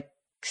things like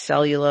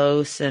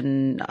cellulose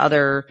and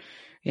other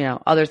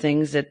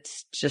things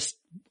that's just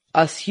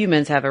us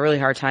humans have a really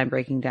hard time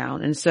breaking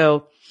down. And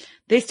so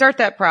they start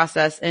that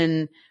process,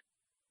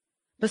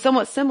 but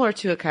somewhat similar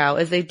to a cow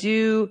is they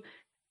do,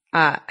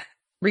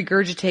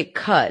 regurgitate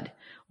cud,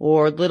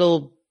 or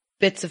little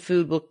bits of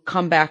food will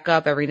come back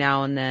up every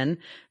now and then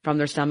from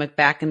their stomach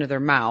back into their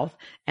mouth,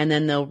 and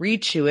then they'll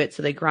re-chew it,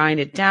 so they grind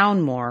it down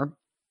more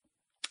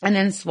and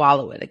then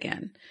swallow it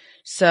again.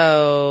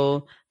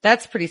 So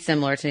that's pretty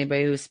similar to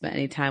anybody who's spent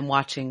any time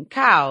watching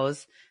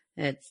cows.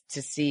 It's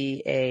to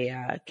see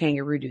a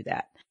kangaroo do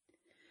that.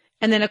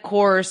 And then of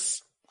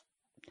course,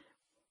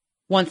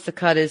 once the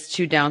cud is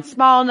chewed down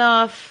small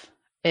enough,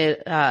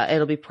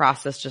 it'll be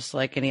processed just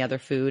like any other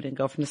food and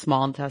go from the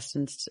small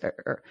intestines,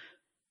 or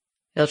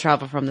it'll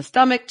travel from the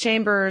stomach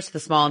chambers to the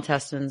small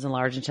intestines and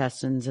large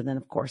intestines, and then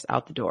of course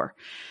out the door.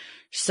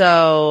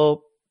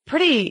 So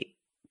pretty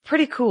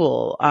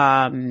cool.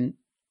 And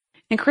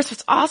Chris,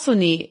 what's also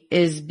neat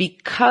is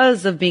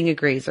because of being a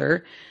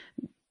grazer,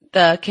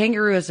 the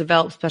kangaroo has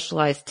developed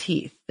specialized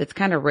teeth. It's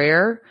kind of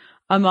rare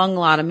among a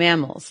lot of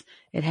mammals.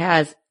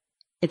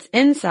 Its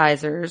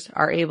incisors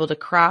are able to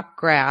crop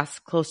grass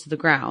close to the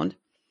ground,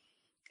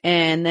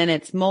 and then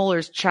its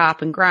molars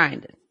chop and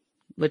grind,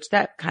 which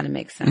that kind of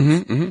makes sense.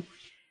 Mm-hmm, mm-hmm.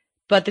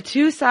 But the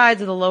 2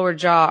 sides of the lower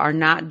jaw are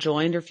not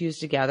joined or fused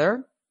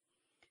together.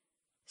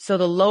 So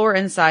the lower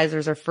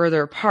incisors are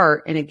further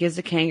apart, and it gives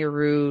the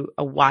kangaroo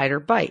a wider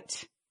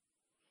bite.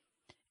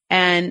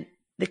 And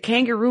the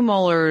kangaroo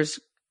molars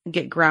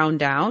get ground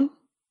down.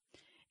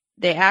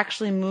 They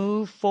actually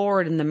move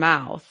forward in the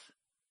mouth,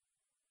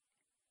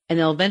 and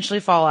they'll eventually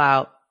fall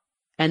out,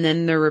 and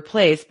then they're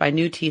replaced by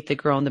new teeth that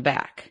grow in the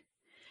back.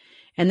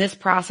 And this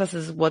process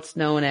is what's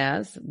known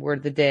as, word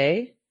of the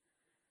day,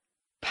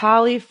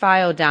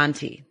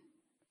 polyphyodonty.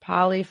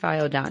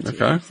 Polyphyodonty.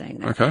 Okay. I'm saying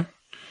that. Okay.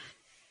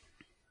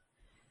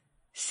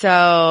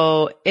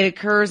 So it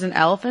occurs in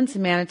elephants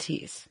and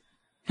manatees.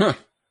 Huh.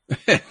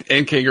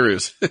 And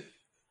kangaroos.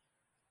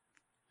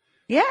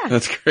 Yeah.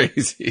 That's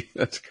crazy.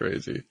 That's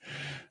crazy.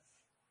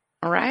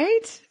 All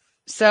right.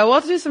 So we'll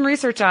have to do some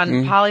research on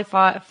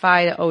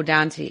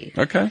polyphyodonty.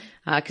 Okay.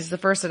 Cause the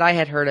first that I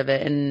had heard of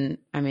it, and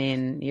I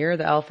mean, you're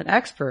the elephant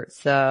expert.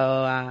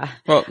 So,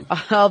 well,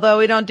 although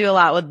we don't do a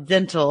lot with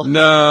dental.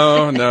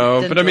 No,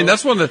 but I mean,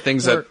 that's one of the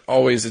things that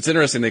it's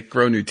interesting. They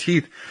grow new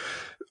teeth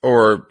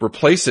or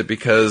replace it,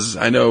 because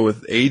I know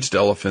with aged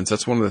elephants,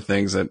 that's one of the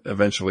things that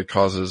eventually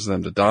causes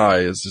them to die,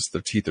 is just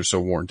their teeth are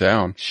so worn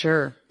down.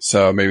 Sure.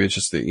 So maybe it's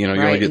just that, you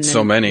only get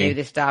so many. Maybe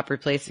they stop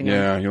replacing them.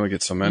 Yeah, you only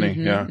get so many.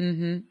 Mm-hmm, yeah.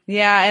 Mm-hmm.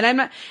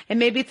 Yeah. And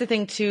maybe it's a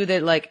thing too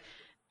that like,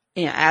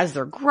 as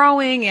they're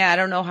growing, I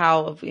don't know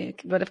how,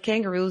 but if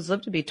kangaroos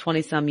live to be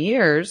 20 some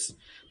years,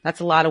 that's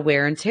a lot of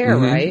wear and tear,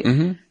 Mm-hmm, right?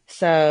 Mm-hmm.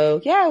 So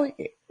yeah,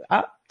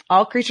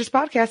 All Creatures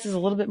Podcast is a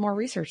little bit more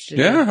research to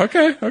do. Yeah.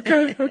 Okay.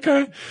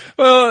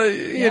 Well,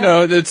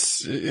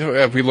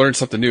 we learn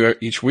something new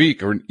each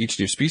week, or each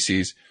new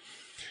species.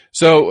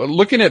 So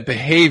looking at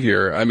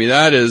behavior, I mean,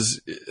 that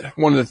is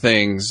one of the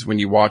things when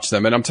you watch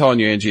them. And I'm telling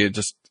you, Angie,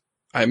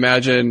 I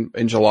imagine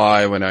in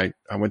July when I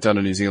went down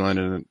to New Zealand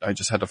and I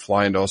just had to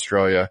fly into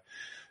Australia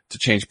to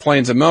change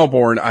planes in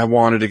Melbourne, I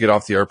wanted to get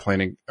off the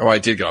airplane. I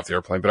did get off the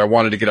airplane, but I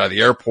wanted to get out of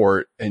the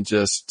airport and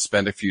just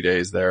spend a few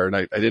days there. And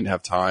I didn't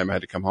have time. I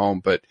had to come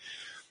home, but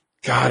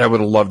God, I would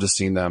have loved to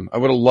seen them. I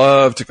would have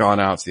loved to gone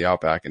out to the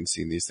outback and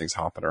seen these things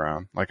hopping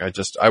around. Like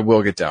I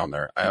will get down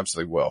there. I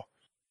absolutely will.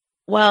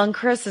 Well, and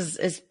Chris,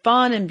 as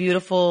fun and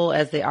beautiful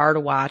as they are to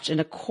watch,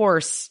 and of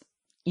course,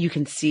 you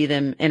can see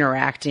them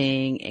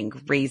interacting and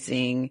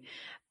grazing.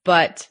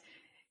 But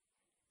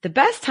the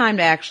best time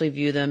to actually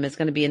view them is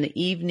going to be in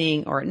the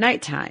evening or at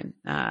nighttime.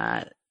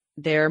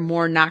 They're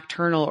more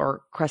nocturnal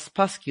or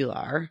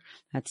crepuscular.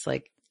 That's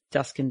like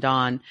dusk and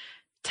dawn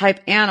type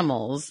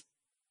animals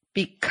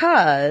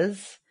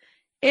because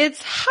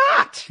it's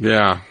hot.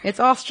 Yeah. It's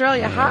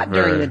Australia hot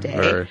during the day.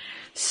 Very.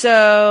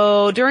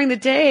 So during the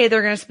day,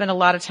 they're going to spend a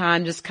lot of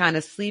time just kind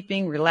of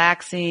sleeping,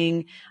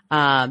 relaxing,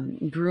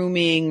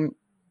 grooming,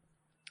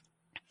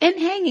 and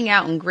hanging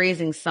out and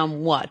grazing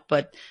somewhat,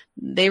 but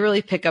they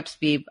really pick up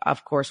speed,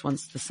 of course,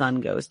 once the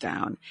sun goes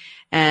down.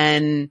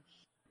 But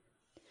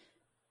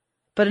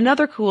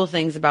another cool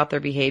things about their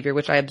behavior,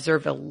 which I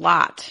observed a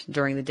lot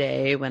during the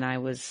day when I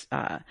was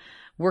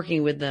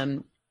working with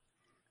them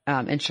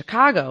in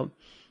Chicago,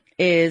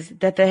 is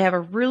that they have a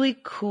really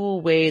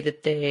cool way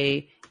that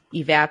they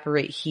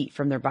evaporate heat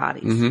from their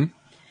bodies. Mm-hmm.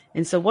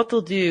 And so what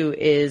they'll do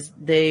is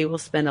they will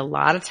spend a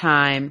lot of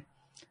time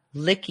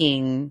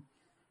licking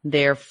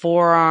their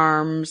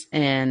forearms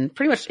and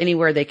pretty much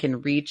anywhere they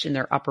can reach in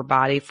their upper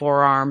body,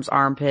 forearms,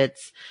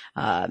 armpits.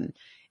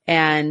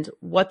 And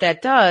what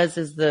that does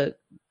is the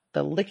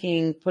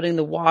licking, putting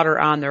the water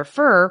on their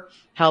fur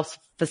helps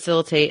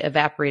facilitate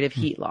evaporative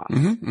heat loss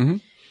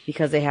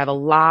because they have a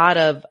lot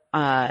of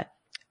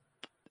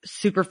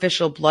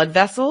superficial blood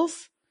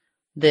vessels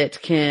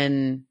that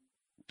can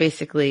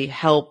basically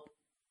help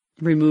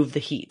remove the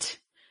heat.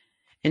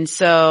 And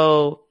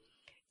so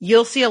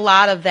you'll see a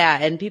lot of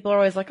that. And people are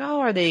always like, oh,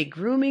 are they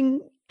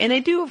grooming? And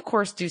they do, of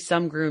course, do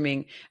some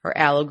grooming or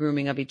allo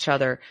grooming of each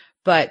other.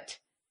 But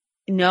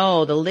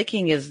no, the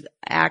licking is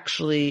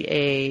actually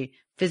a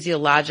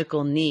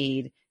physiological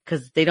need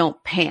because they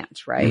don't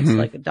pant, right? So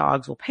like the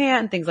dogs will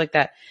pant and things like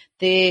that.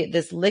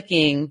 This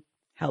licking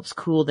helps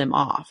cool them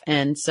off.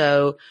 And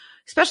so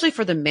especially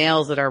for the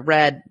males that are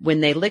red,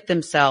 when they lick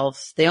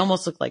themselves, they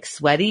almost look like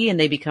sweaty and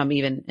they become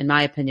even, in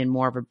my opinion,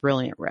 more of a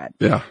brilliant red.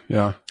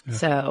 Yeah.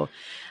 So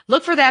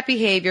look for that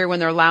behavior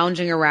when they're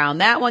lounging around.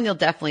 That one you'll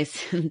definitely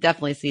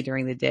see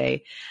during the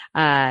day.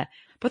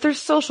 But they're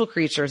social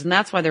creatures and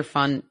that's why they're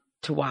fun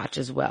to watch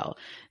as well.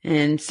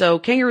 And so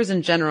kangaroos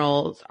in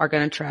general are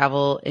going to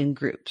travel in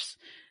groups,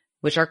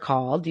 which are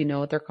called, do you know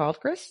what they're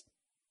called, Chris?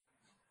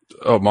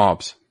 Oh,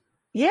 mobs.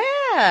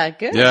 Yeah,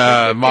 good.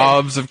 Yeah, Good.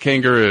 mobs of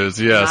kangaroos.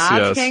 Yes, Mobs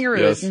yes. of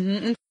kangaroos. Yes.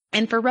 Mm-hmm.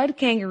 And for red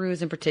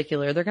kangaroos in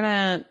particular, they're going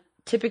to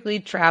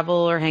typically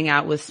travel or hang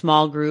out with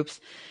small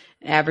groups,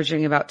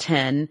 averaging about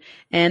 10.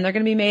 And they're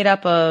going to be made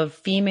up of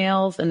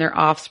females and their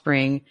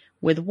offspring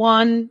with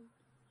one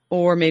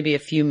or maybe a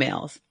few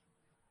males.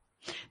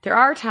 There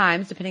are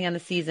times, depending on the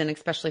season,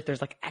 especially if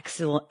there's like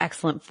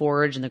excellent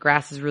forage and the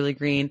grass is really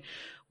green,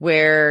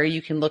 where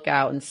you can look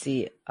out and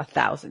see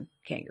 1,000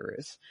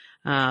 kangaroos.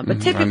 But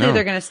typically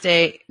they're going to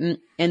stay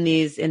in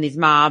these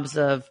mobs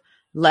of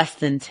less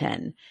than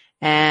 10.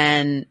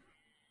 And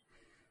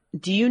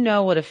do you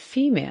know what a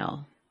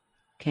female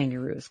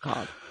kangaroo is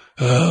called?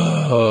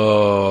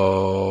 Oh,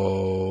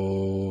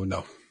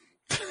 no.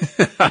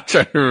 I'm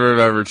trying to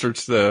remember.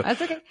 Search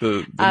That's okay.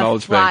 the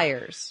knowledge bank.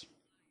 Flyers.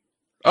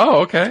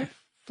 Oh, okay.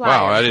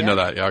 Flyers, wow, I didn't yeah. know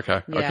that. Yeah,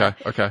 okay. Yeah.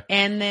 Okay.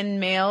 And then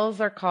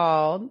males are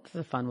called, this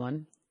is a fun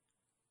one,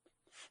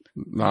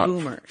 Not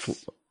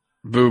boomers.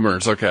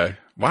 Boomers, okay.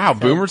 Wow,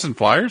 boomers and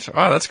flyers?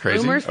 Oh, that's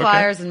crazy. Boomers, okay.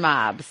 flyers, and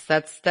mobs.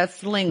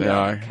 That's lingo.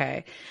 Yeah,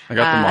 Okay. I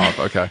got the mob.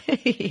 Okay.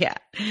 Yeah.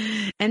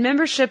 And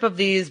membership of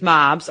these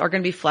mobs are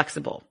going to be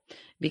flexible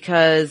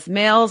because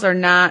males are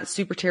not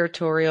super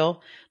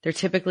territorial. They're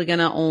typically going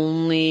to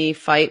only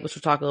fight, which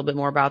we'll talk a little bit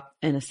more about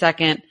in a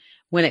second,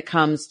 when it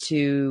comes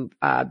to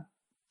a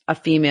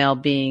female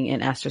being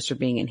in estrus or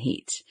being in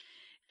heat.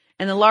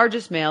 And the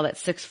largest male, that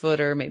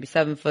 6-footer, maybe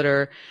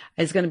 7-footer,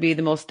 is going to be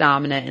the most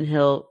dominant and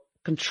he'll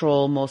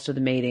control most of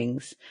the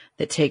matings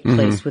that take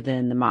place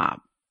within the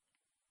mob.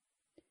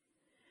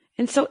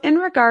 And so in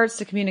regards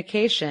to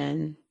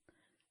communication,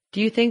 do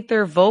you think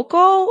they're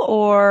vocal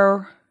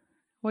or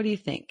what do you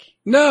think?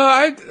 No,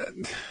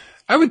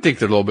 I would think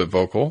they're a little bit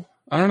vocal.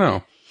 I don't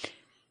know.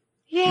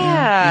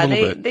 Yeah,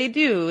 bit. they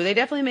do. They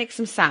definitely make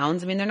some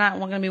sounds. I mean, they're not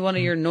going to be one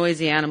of your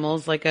noisy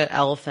animals like an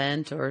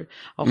elephant or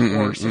a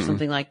horse or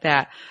something like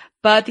that.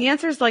 But the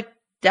answer is like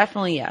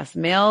definitely yes.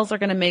 Males are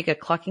going to make a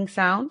clucking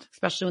sound,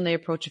 especially when they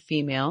approach a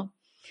female.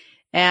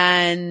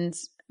 And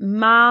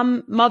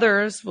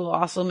mothers will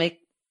also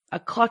make a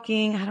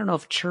clucking, I don't know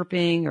if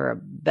chirping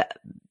or a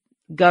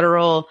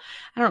guttural.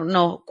 I don't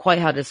know quite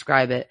how to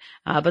describe it.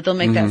 But they'll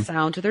make that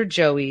sound to their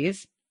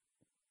joeys.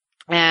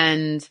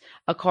 And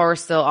of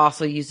course, they'll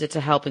also use it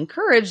to help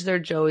encourage their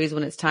joeys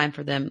when it's time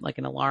for them, like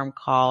an alarm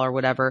call or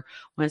whatever,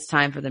 when it's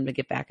time for them to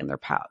get back in their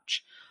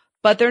pouch.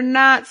 But they're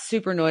not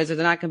super noisy.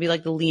 They're not going to be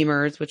like the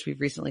lemurs, which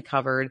we've recently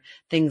covered,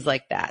 things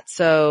like that.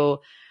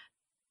 So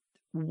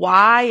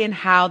why and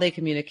how they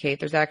communicate,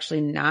 there's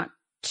actually not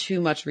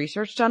too much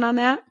research done on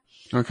that.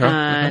 Okay.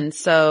 And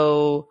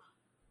so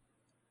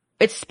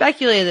it's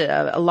speculated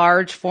that a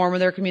large form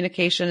of their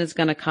communication is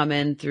going to come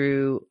in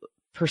through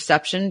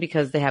perception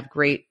because they have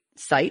great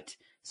sight.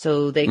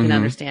 so they can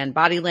understand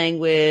body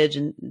language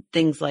and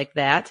things like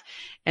that.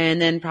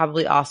 And then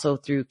probably also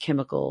through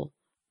chemical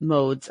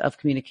modes of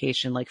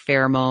communication, like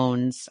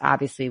pheromones,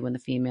 obviously when the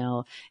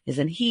female is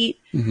in heat,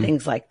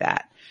 things like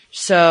that.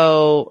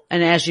 So,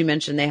 and as you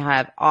mentioned, they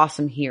have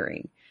awesome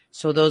hearing.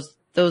 So those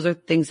are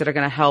things that are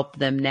going to help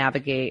them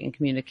navigate and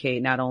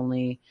communicate not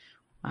only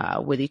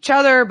with each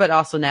other, but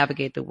also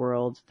navigate the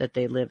world that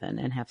they live in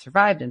and have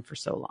survived in for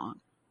so long.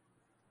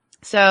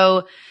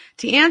 So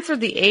to answer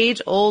the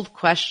age-old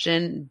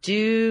question,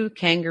 do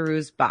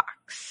kangaroos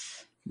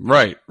box?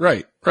 Right.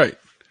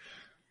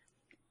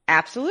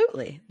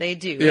 Absolutely. They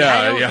do.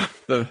 Yeah.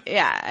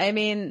 I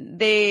mean,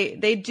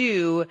 they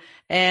do.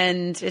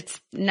 And it's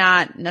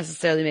not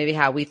necessarily maybe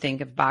how we think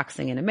of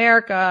boxing in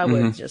America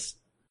with just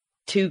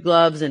two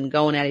gloves and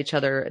going at each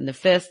other in the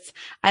fists.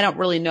 I don't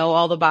really know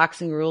all the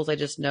boxing rules. I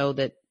just know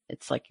that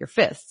it's like your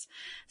fists.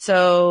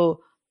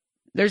 So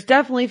there's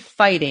definitely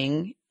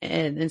fighting,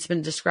 and it's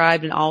been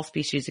described in all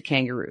species of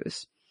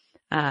kangaroos.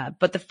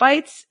 But the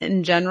fights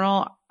in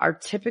general are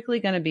typically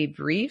going to be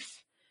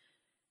brief,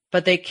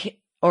 but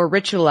or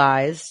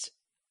ritualized,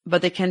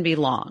 but they can be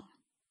long.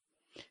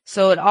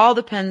 So it all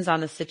depends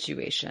on the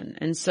situation.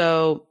 And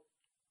so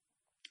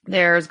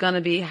there's going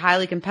to be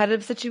highly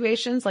competitive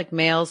situations, like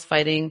males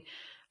fighting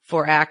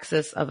for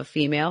access of a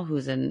female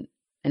who's in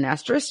an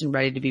estrus and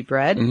ready to be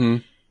bred.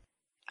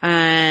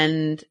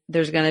 And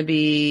there's going to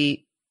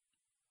be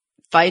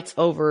fights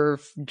over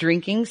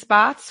drinking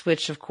spots,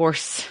 which of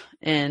course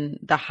in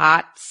the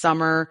hot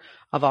summer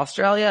of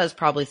Australia is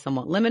probably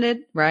somewhat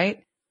limited,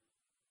 right?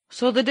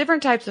 So the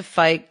different types of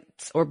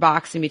fights or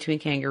boxing between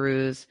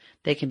kangaroos,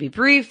 they can be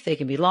brief, they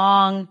can be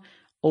long,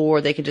 or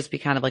they can just be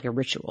kind of like a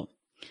ritual.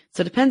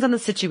 So it depends on the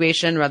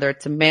situation, whether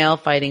it's a male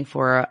fighting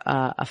for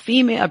a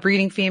female, a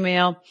breeding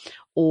female,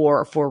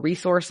 or for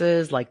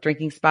resources like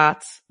drinking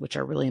spots, which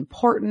are really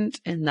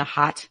important in the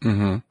hot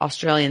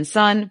Australian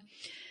sun.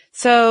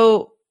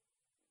 So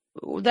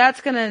that's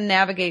going to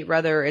navigate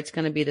whether it's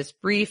going to be this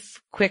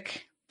brief,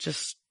 quick,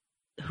 just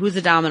who's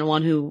the dominant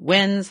one who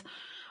wins,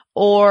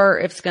 or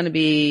if it's going to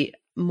be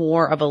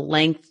more of a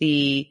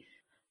lengthy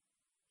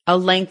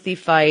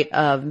fight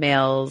of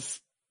males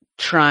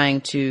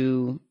trying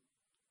to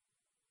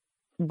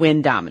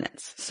win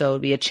dominance. So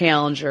it'd be a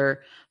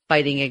challenger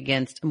fighting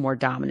against a more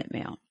dominant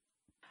male.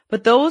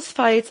 But those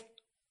fights,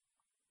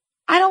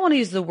 I don't want to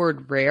use the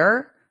word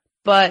rare,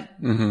 but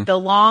the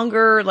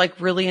longer, like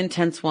really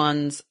intense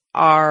ones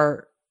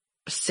are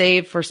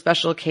saved for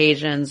special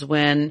occasions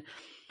when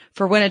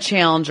a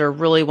challenger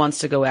really wants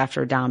to go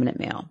after a dominant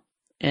male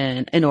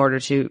in order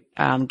to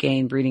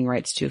gain breeding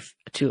rights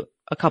to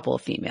a couple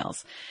of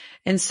females.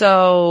 And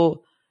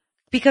so,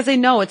 because they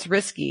know it's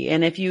risky.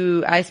 And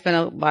I spent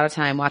a lot of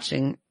time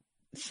watching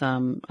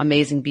some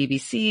amazing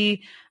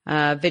BBC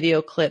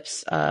video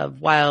clips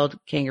of wild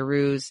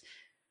kangaroos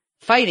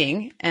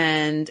fighting,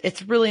 and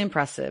it's really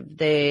impressive.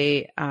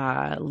 They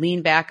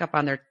lean back up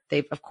on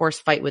they of course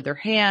fight with their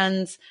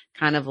hands,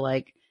 kind of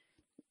like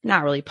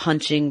not really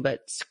punching,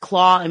 but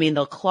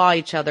they'll claw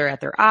each other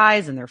at their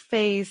eyes and their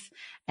face,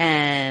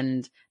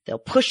 and they'll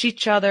push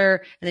each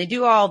other, and they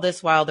do all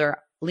this while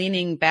they're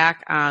leaning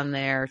back on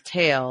their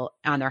tail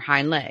on their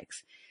hind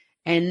legs.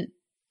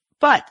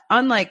 But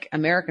unlike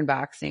American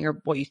boxing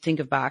or what you think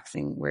of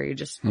boxing where you're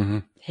just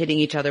hitting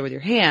each other with your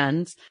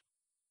hands,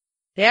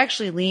 they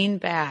actually lean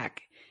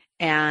back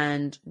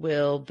and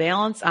will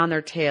balance on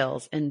their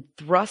tails and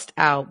thrust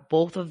out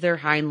both of their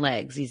hind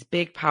legs, these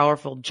big,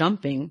 powerful,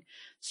 jumping,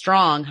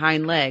 strong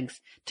hind legs,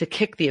 to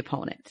kick the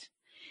opponent.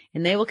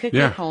 And they will kick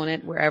the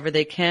opponent wherever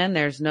they can.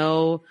 There's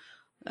no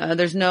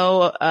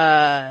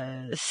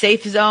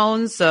safe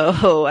zones.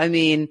 So,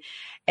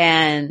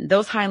 and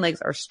those hind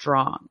legs are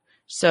strong.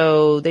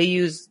 So they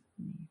use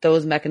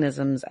those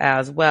mechanisms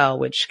as well,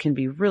 which can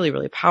be really,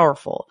 really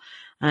powerful.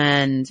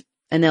 And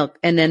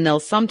then they'll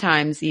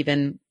sometimes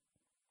even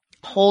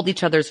hold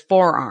each other's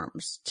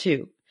forearms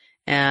too,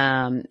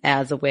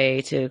 as a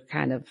way to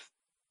kind of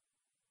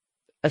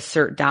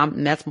assert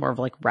dominance. That's more of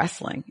like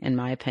wrestling, in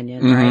my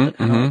opinion, right?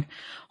 Kind of like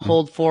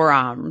hold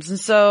forearms. And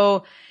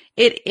so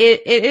it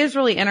is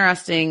really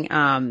interesting.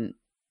 And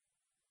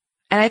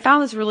I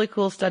found this really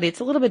cool study.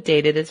 It's a little bit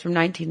dated. It's from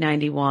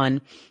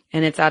 1991,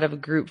 and it's out of a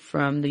group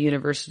from the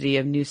University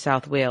of New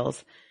South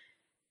Wales.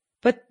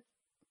 But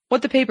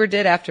what the paper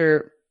did,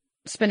 after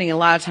spending a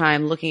lot of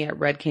time looking at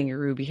red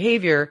kangaroo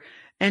behavior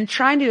and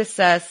trying to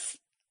assess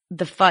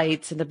the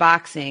fights and the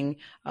boxing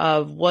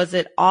of, was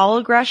it all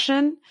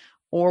aggression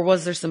or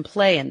was there some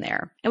play in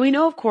there? And we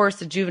know, of course,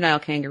 the juvenile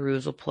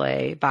kangaroos will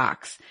play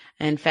box.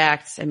 In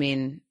fact,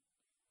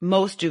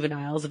 most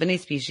juveniles of any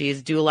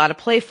species do a lot of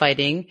play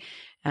fighting,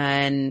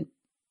 and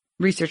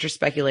researchers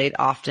speculate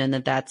often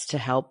that that's to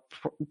help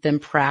them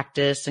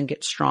practice and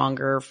get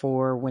stronger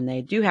for when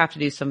they do have to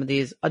do some of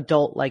these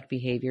adult-like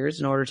behaviors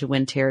in order to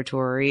win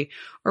territory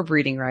or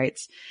breeding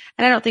rights.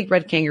 And I don't think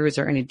red kangaroos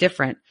are any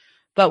different.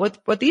 But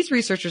what these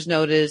researchers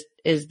noticed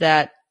is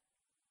that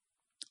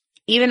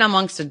even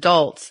amongst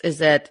adults is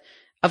that,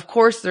 of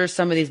course, there's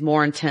some of these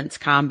more intense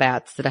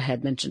combats that I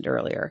had mentioned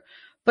earlier.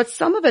 but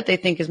some of it they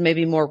think is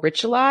maybe more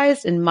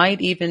ritualized and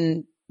might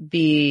even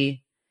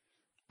be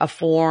a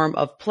form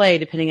of play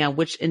depending on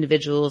which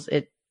individuals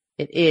it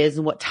is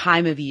and what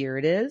time of year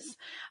it is.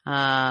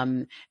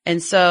 And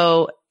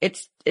so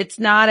it's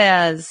not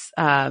as,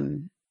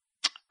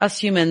 us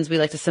humans, we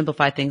like to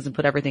simplify things and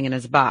put everything in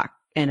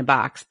a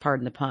box,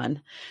 pardon the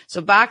pun.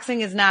 So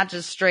boxing is not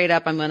just straight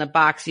up, I'm going to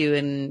box you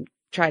and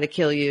try to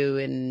kill you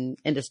and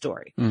end a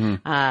story.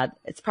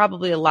 It's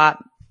probably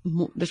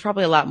there's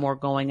probably a lot more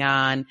going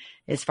on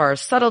as far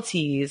as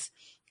subtleties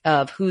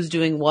of who's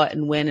doing what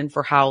and when and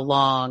for how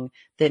long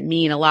that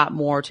mean a lot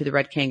more to the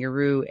red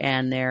kangaroo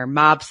and their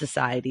mob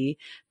society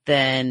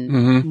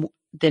than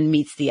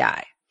meets the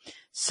eye.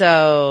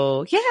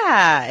 So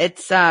yeah,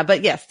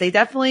 but yes, they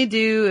definitely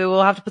do.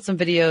 We'll have to put some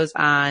videos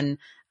on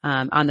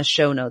the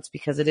show notes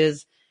because it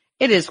is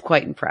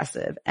quite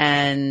impressive.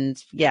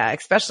 And yeah,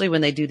 especially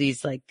when they do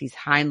these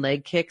hind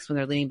leg kicks when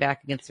they're leaning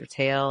back against their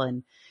tail.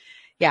 And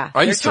yeah,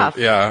 I used to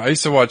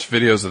watch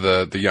videos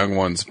of the young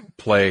ones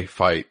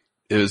fight.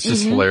 It was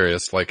just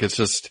hilarious. Like it's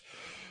just,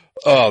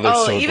 they're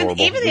so adorable.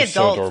 Even the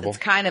adults, it's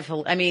kind of,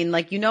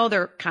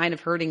 they're kind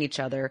of hurting each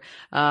other.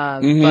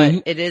 But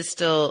it's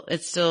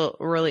still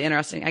really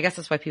interesting. I guess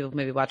that's why people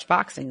maybe watch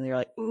boxing and they're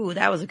like, ooh,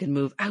 that was a good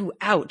move. Ooh,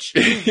 ouch.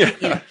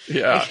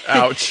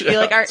 Ouch.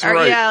 You're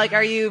like,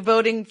 are you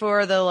voting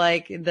for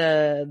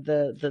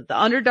the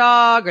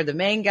underdog or the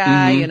main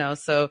guy?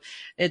 So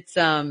it's,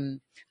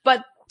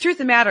 but truth of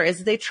the matter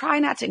is they try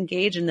not to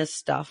engage in this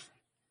stuff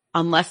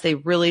unless they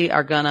really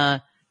are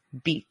gonna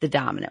beat the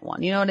dominant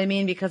one. You know what I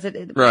mean? Because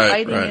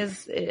fighting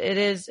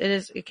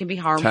it can be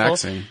harmful.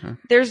 Taxing.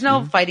 There's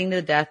no fighting to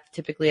the death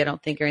typically, I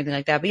don't think, or anything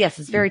like that. But yes,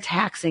 it's very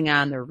taxing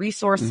on their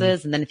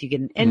resources. And then if you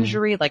get an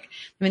injury,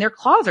 their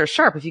claws are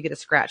sharp. If you get a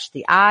scratch to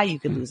the eye, you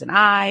could lose an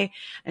eye.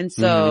 And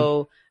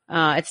so,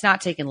 it's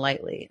not taken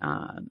lightly.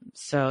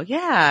 So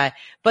yeah,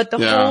 but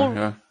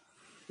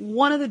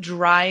one of the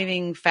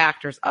driving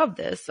factors of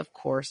this, of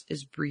course,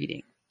 is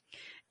breeding.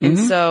 And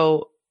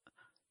so,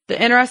 the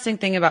interesting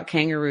thing about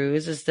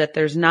kangaroos is that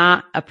there's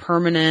not a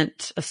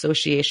permanent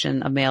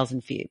association of males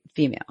and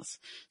females.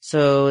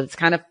 So it's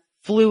kind of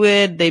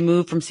fluid. They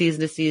move from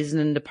season to season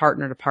and to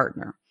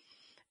partner.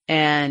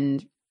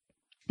 And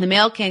the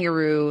male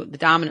kangaroo, the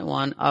dominant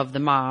one of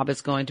the mob,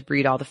 is going to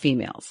breed all the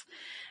females.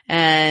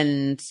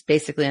 And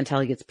basically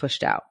until he gets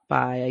pushed out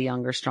by a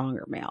younger,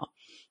 stronger male.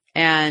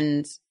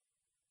 And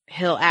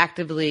he'll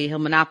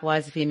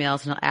monopolize the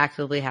females and he'll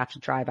actively have to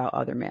drive out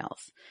other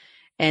males.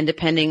 And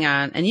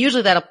and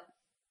usually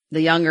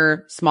the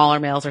younger, smaller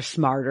males are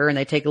smarter and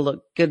they take a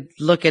good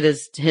look at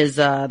his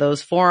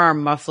those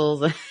forearm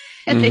muscles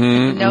and they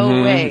think,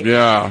 no way.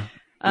 Yeah.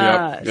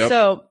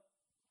 So,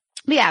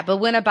 yeah, but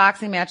when a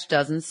boxing match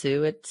does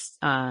ensue,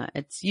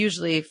 it's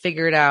usually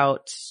figured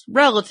out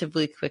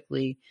relatively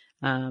quickly,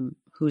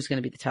 who's going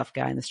to be the tough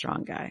guy and the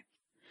strong guy.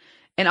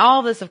 And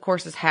all this, of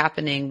course, is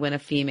happening when a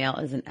female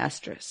is an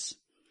estrus.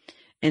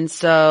 And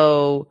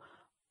so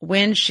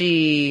when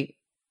she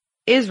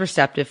is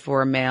receptive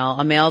for a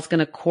male is going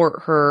to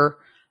court her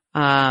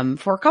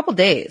for a couple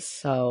days.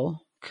 So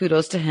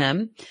kudos to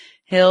him.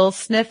 He'll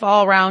sniff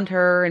all around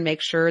her and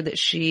make sure that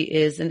she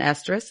is an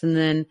estrus. And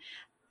then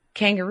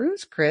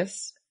kangaroos,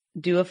 Chris,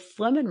 do a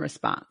Fleming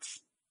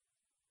response.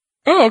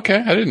 Oh, okay.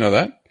 I didn't know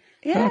that.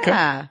 Yeah. Oh, okay.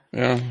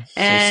 Yeah.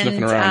 So and,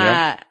 sniffing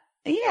around,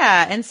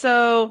 yeah. And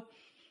so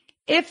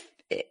if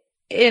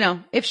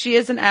she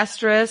is an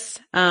estrus,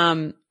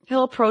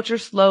 he'll approach her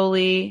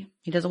slowly.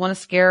 He doesn't want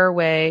to scare her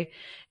away.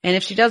 And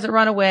if she doesn't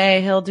run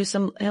away, he'll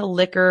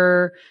lick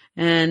her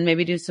and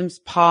maybe do some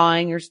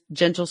pawing or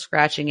gentle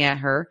scratching at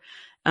her.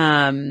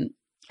 And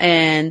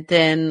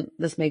then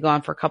this may go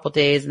on for a couple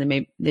days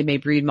and they may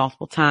breed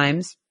multiple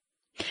times.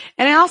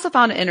 And I also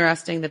found it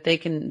interesting that they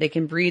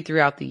can breed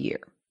throughout the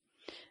year.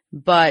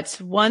 But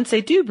once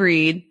they do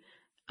breed,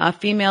 a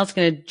female's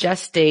going to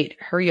gestate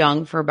her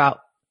young for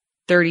about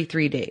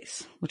 33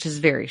 days, which is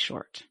very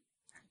short.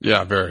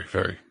 Yeah, very,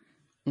 very.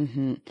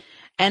 Mm-hmm.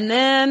 And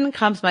then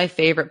comes my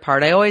favorite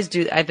part.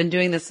 I've been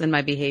doing this in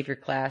my behavior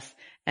class,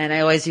 and I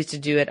always used to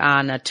do it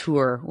on a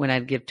tour when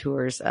I'd give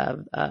tours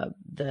of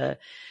the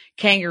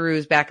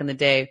kangaroos back in the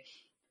day.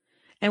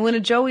 And when a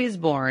joey is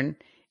born,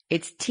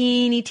 it's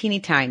teeny,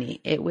 teeny,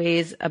 tiny. It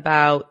weighs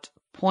about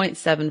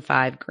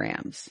 0.75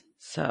 grams.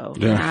 So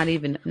not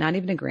even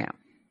a gram.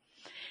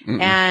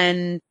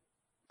 Mm-mm.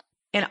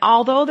 And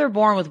although they're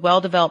born with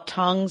well-developed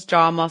tongues,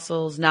 jaw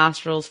muscles,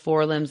 nostrils,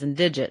 forelimbs, and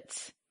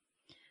digits,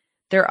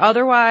 their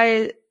other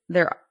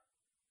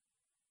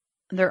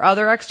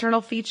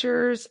external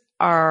features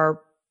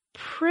are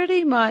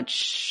pretty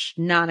much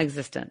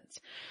non-existent.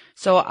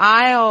 So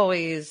I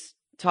always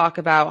talk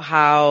about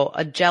how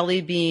a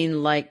jelly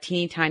bean like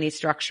teeny tiny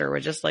structure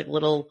with just like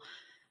little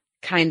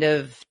kind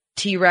of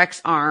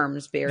T-Rex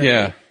arms barely.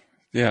 Yeah.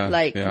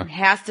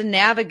 Has to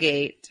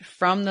navigate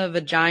from the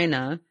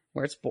vagina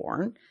where it's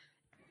born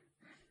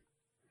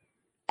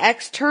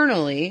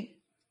externally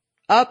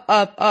up,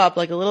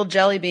 like a little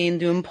jelly bean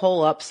doing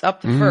pull-ups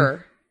up the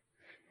fur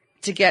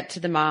to get to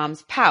the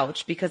mom's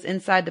pouch, because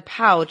inside the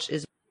pouch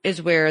is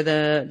is where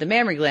the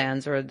mammary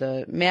glands or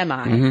the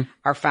mammae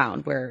are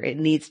found, where it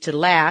needs to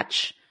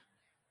latch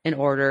in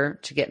order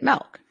to get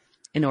milk,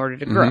 in order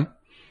to grow.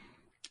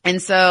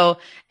 And so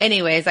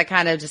anyways, I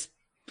kind of just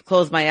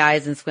close my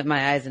eyes and squint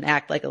my eyes and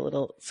act like a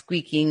little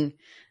squeaking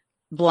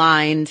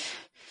blind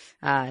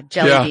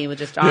jelly bean with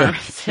just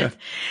arms. Yeah.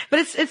 But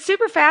it's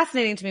super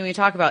fascinating to me when you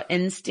talk about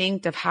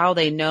instinct of how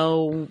they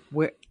know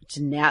where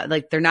to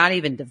like they're not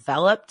even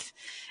developed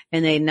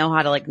and they know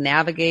how to like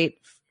navigate,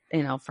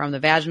 from the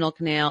vaginal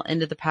canal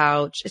into the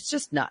pouch. It's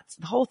just nuts.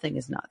 The whole thing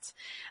is nuts.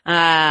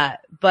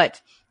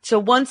 But so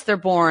once they're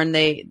born,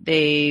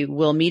 they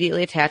will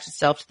immediately attach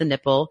itself to the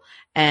nipple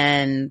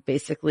and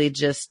basically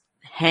just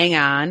hang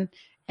on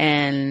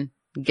and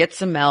get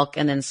some milk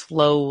and then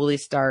slowly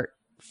start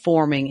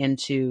forming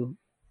into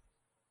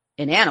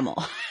an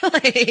animal, into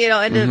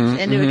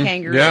a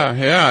kangaroo. Yeah.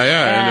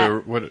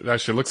 Into what it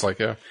actually looks like.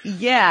 Yeah.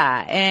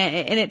 Yeah.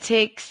 And it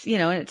takes,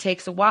 it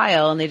takes a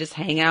while and they just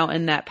hang out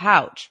in that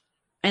pouch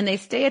and they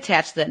stay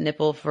attached to that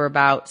nipple for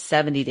about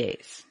 70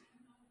 days.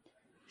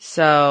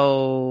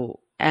 So,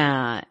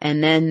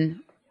 and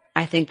then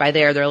I think by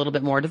there, they're a little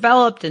bit more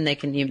developed and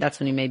that's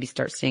when you maybe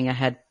start seeing a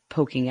head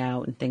poking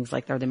out and things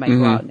like that, or they might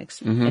go out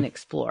and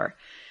explore.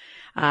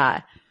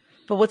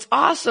 But what's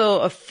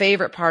also used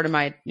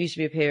to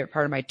be a favorite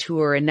part of my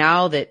tour. And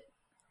now that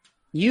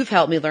you've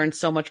helped me learn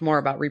so much more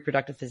about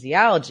reproductive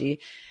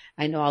physiology,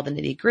 I know all the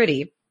nitty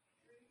gritty.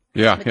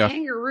 Yeah. The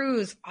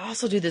kangaroos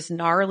also do this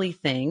gnarly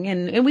thing.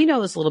 And we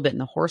know this a little bit in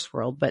the horse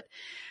world, but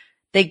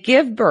they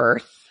give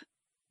birth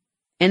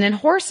and then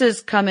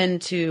horses come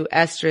into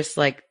estrus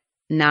like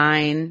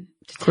 9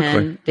 to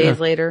 10 days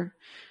later.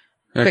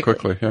 Yeah,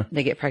 quickly. Yeah.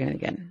 They get pregnant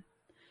again.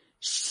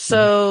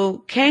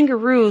 So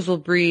kangaroos will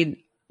breed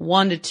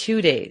 1 to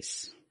 2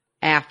 days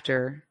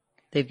after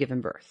they've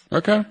given birth.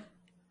 Okay.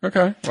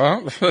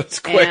 Well, that's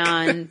quick.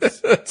 And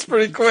that's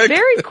pretty quick.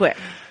 Very quick.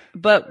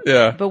 But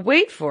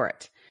wait for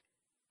it.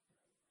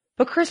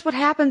 But Chris, what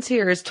happens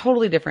here is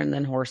totally different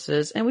than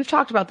horses. And we've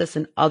talked about this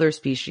in other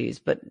species,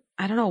 but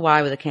I don't know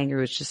why with a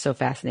kangaroo, it's just so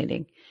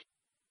fascinating.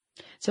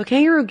 So a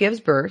kangaroo gives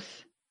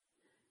birth,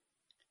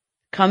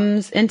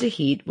 comes into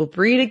heat, will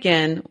breed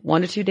again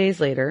 1 to 2 days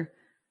later.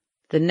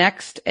 The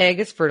next egg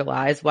is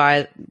fertilized.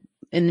 While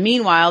in the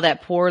meanwhile,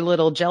 that poor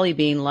little jelly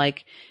bean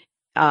like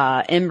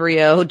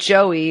embryo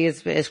Joey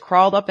is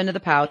crawled up into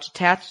the pouch,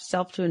 attached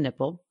itself to a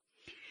nipple.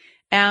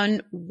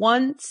 And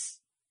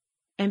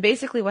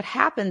basically what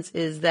happens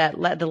is that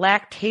the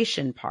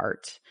lactation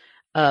part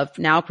of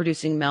now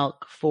producing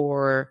milk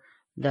for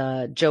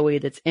the Joey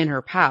that's in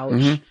her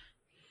pouch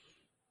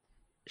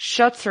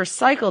shuts her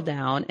cycle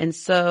down. And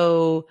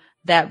so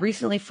that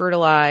recently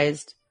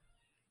fertilized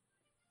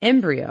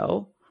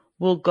embryo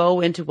will go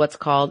into what's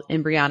called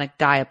embryonic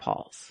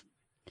diapause.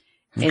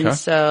 Okay. And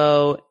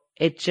so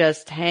it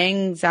just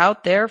hangs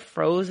out there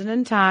frozen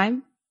in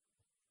time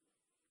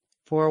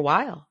for a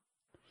while.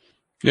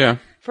 Yeah.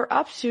 For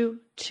up to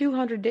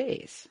 200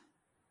 days.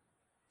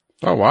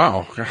 Oh,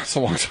 wow. That's a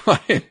long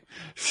time.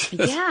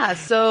 Yeah.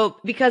 So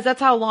because that's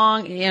how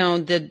long,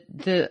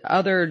 the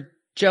other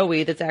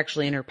Joey that's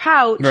actually in her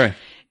pouch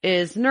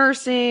is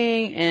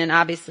nursing and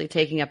obviously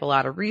taking up a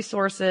lot of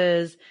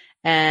resources,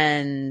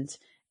 and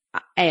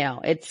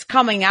it's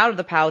coming out of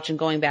the pouch and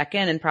going back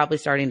in and probably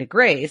starting to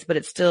graze, but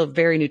it's still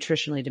very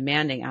nutritionally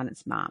demanding on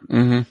its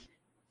mom.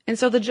 And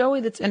so the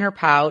Joey that's in her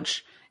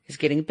pouch is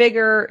getting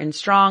bigger and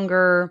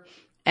stronger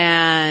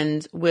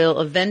and will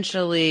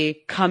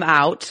eventually come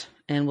out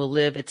and will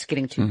live. It's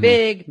getting too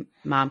big.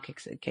 Mom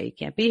kicks it. Okay, you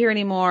can't be here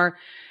anymore.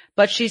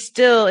 But it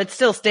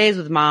still stays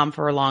with mom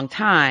for a long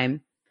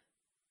time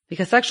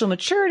because sexual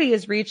maturity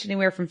is reached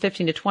anywhere from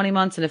 15 to 20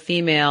 months in a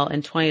female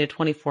and 20 to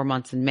 24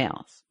 months in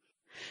males.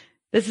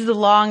 This is the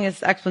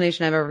longest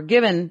explanation I've ever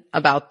given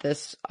about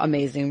this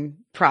amazing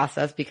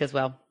process because,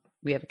 well,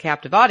 we have a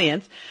captive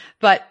audience.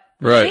 But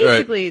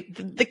basically,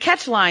 the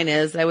catch line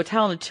is, I would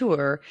tell on a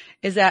tour,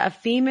 is that a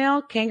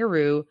female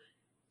kangaroo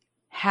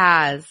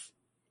has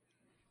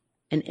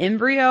an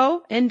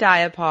embryo in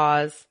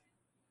diapause,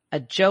 a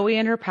Joey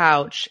in her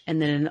pouch,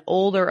 and then an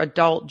older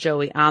adult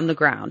Joey on the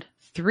ground.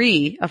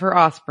 3 of her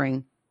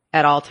offspring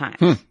at all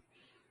times.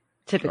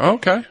 Typically.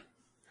 Okay.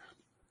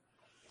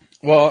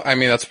 Well, I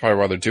mean, that's probably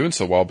why they're doing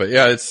so well, but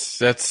yeah,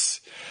 it's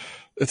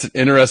an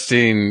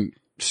interesting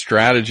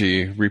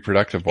strategy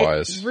reproductive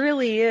wise. It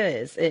really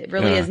is. It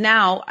really is.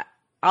 Now,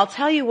 I'll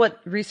tell you what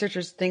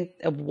researchers think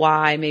of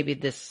why maybe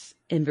this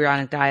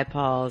embryonic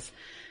diapause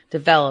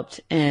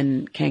developed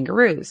in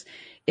kangaroos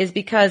is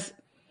because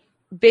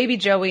baby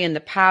Joey in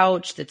the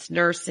pouch that's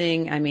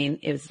nursing, I mean,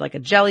 it was like a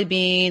jelly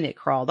bean. It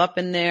crawled up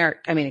in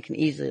there. I mean, it can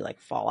easily like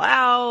fall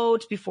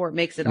out before it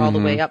makes it all the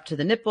way up to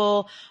the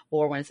nipple,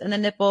 or when it's in the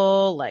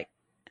nipple, like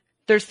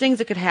there's things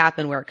that could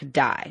happen where it could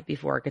die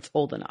before it gets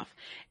old enough.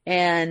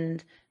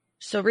 And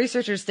so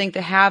researchers think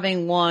that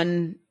having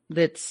one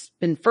that's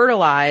been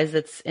fertilized,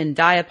 that's in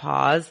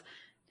diapause,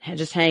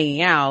 just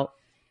hanging out,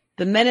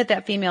 the minute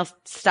that female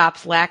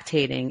stops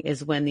lactating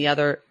is when the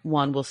other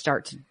one will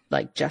start to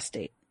like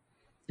gestate.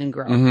 and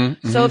grow.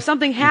 Mm-hmm, so if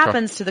something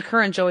happens to the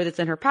current joey that's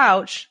in her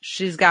pouch,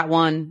 she's got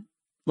one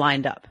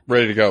lined up.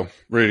 Ready to go.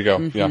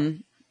 Mm-hmm. Yeah.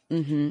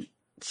 Mm-hmm.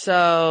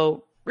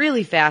 So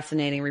really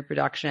fascinating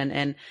reproduction.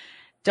 And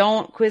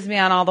don't quiz me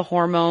on all the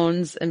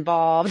hormones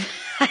involved.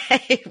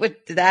 I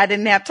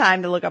didn't have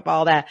time to look up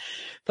all that,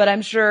 but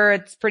I'm sure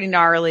it's pretty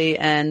gnarly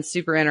and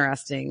super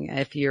interesting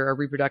if you're a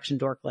reproduction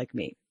dork like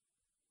me.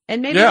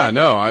 And maybe,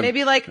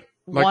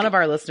 one of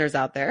our listeners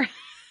out there.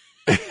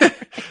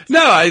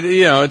 No,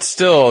 it's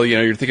still,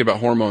 you're thinking about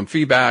hormone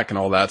feedback and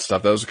all that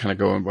stuff. That was kind of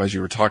going, as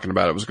you were talking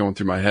about it, was going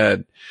through my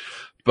head.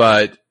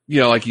 But,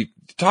 like you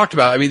talked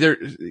about, I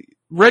mean,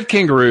 red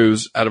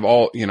kangaroos out of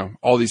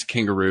all these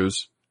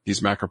kangaroos,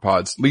 these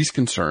macropods, least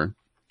concern.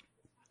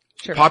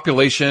 Sure.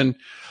 Population,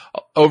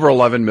 over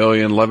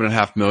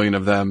 11.5 million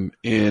of them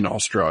in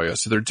Australia.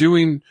 So they're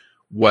doing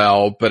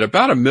well, but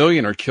about 1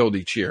 million are killed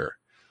each year.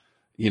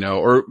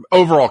 Or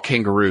overall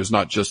kangaroos,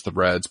 not just the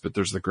reds, but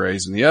there's the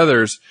grays and the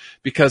others,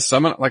 because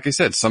like I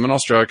said, some in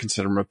Australia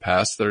consider them a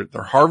pest. They're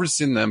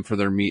harvesting them for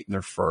their meat and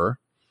their fur.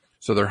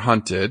 So they're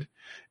hunted.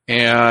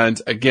 And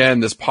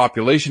again, this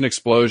population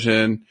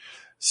explosion,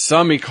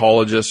 some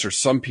ecologists or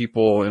some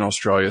people in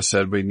Australia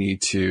said we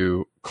need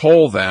to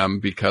cull them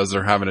because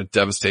they're having a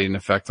devastating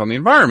effect on the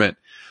environment.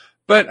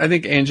 But I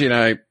think Angie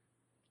and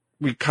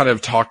we kind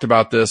of talked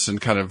about this and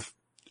kind of,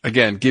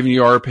 again, giving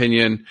you our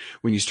opinion.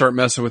 When you start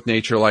messing with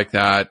nature like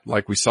that,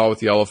 like we saw with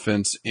the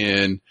elephants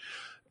in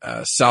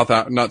not South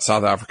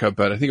Africa,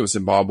 but I think it was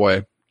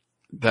Zimbabwe,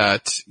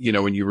 that,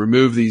 when you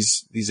remove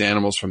these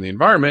animals from the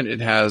environment,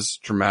 it has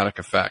dramatic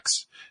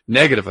effects,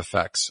 negative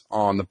effects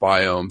on the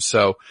biome.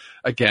 So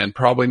again,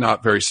 probably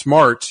not very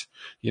smart,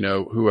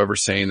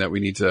 whoever's saying that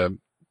we need to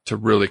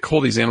really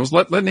cull these animals.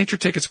 Let nature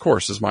take its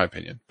course is my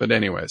opinion. But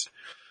anyways,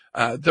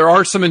 there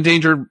are some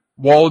endangered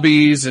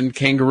wallabies and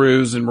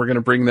kangaroos, and we're going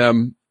to bring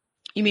them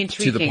You mean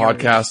tree to the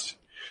kangaroos? podcast.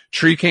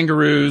 Tree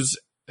kangaroos.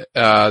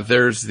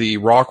 There's the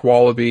rock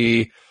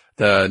wallaby,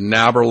 the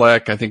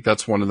naberlek. I think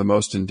that's one of the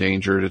most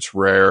endangered. It's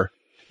rare.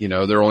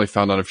 They're only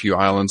found on a few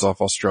islands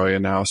off Australia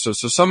now. So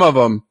some of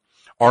them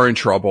are in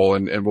trouble,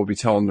 and we'll be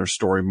telling their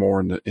story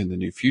more in the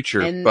near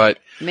future. And but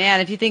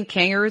man, if you think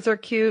kangaroos are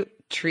cute,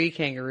 tree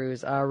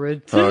kangaroos are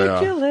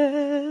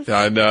ridiculous.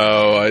 I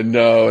know.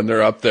 And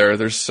they're up there.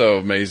 They're so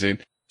amazing.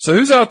 So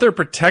who's out there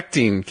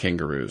protecting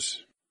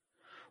kangaroos?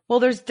 Well,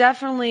 there's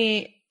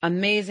definitely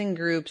amazing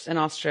groups in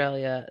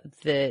Australia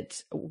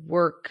that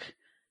work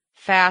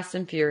fast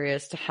and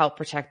furious to help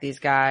protect these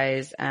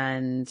guys.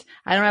 And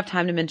I don't have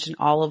time to mention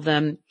all of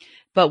them,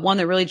 but one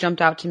that really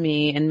jumped out to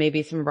me, and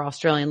maybe some of our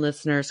Australian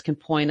listeners can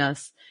point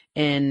us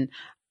in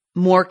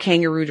more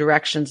kangaroo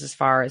directions as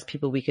far as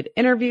people we could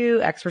interview,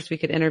 experts we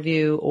could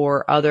interview,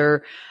 or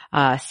other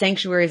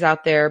sanctuaries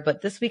out there.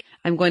 But this week,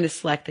 I'm going to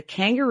select the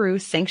Kangaroo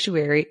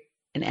Sanctuary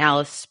in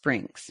Alice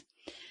Springs.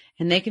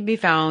 And they can be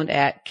found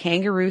at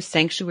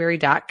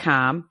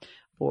kangaroosanctuary.com,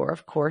 or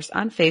of course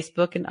on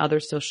Facebook and other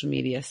social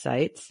media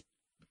sites.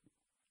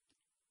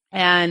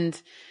 And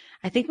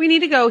I think we need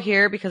to go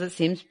here because it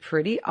seems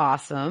pretty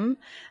awesome.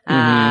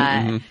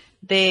 They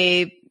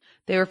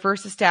were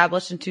first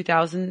established in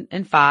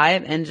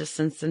 2005 and just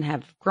since then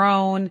have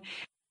grown.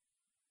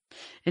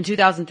 In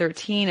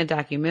 2013, a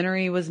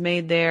documentary was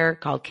made there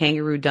called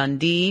Kangaroo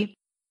Dundee.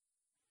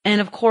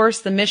 And of course,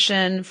 the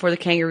mission for the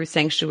Kangaroo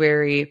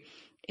Sanctuary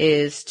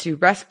is to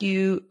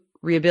rescue,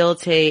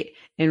 rehabilitate,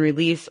 and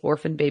release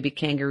orphan baby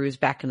kangaroos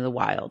back into the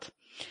wild.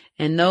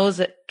 And those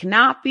that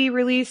cannot be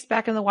released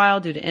back in the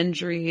wild due to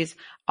injuries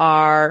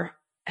get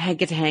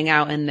to hang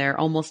out in their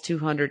almost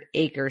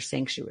 200-acre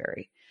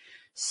sanctuary.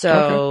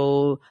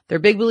 So They're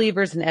big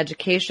believers in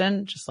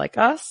education, just like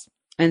us.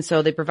 And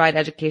so they provide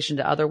education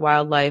to other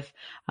wildlife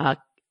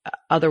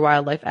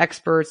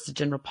experts, the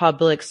general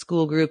public,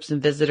 school groups,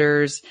 and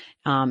visitors,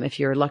 if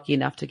you're lucky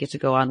enough to get to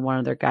go on one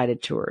of their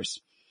guided tours.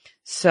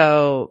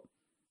 So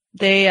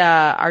they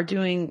are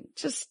doing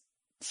just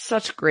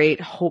such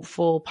great,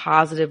 hopeful,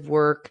 positive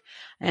work.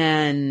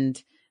 And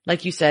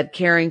like you said,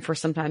 caring for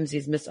sometimes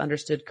these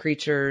misunderstood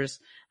creatures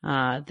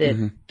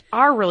that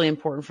are really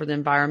important for the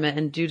environment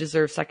and do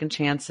deserve second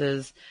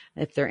chances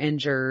if they're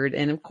injured.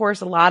 And of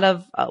course, a lot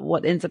of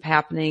what ends up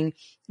happening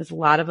is a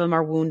lot of them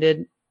are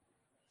wounded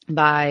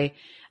by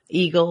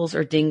eagles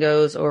or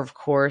dingoes or, of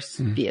course,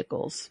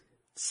 vehicles.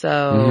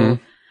 So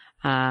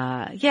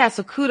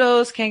so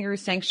kudos, Kangaroo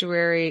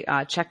Sanctuary.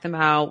 Check them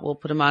out. We'll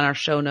put them on our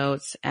show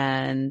notes,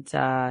 and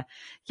follow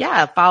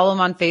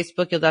them on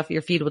Facebook.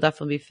 Your feed will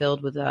definitely be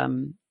filled with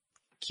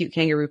cute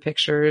kangaroo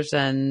pictures,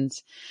 and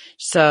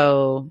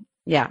so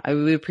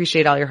we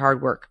appreciate all your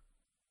hard work.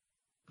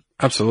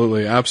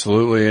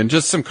 Absolutely. And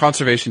just some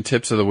conservation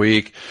tips of the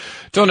week.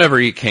 Don't ever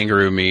eat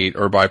kangaroo meat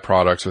or buy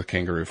products with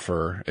kangaroo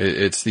fur.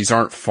 These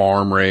aren't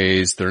farm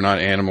raised. They're not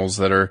animals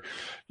that are,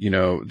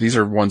 these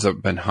are ones that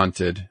have been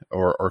hunted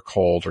or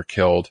culled or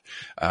killed.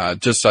 I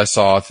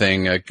saw a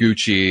thing,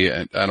 Gucci,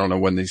 and I don't know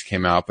when these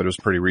came out, but it was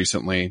pretty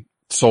recently,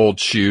 sold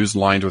shoes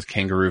lined with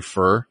kangaroo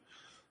fur,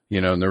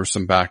 and there was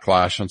some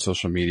backlash on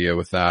social media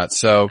with that.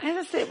 So, I was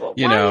gonna say, why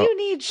do you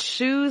need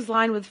shoes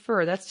lined with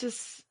fur? That's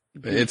just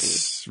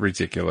It's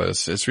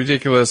ridiculous. It's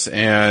ridiculous.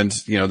 And,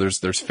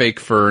 there's fake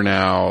fur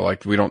now.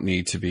 Like, we don't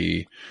need to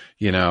be,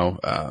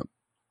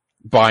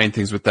 buying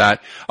things with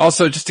that.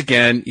 Also, just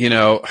again,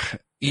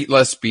 eat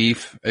less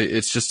beef.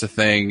 It's just a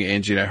thing,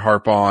 Angie and I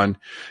harp on.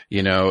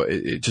 You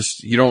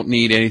don't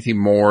need anything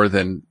more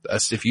than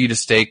if you eat a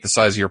steak the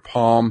size of your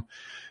palm.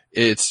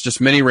 It's just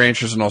many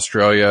ranchers in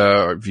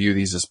Australia view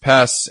these as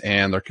pests,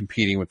 and they're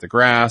competing with the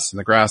grass and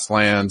the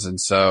grasslands. And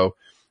so,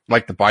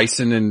 like the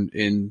bison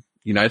in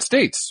United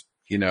States,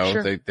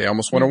 sure. they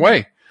almost went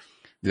away.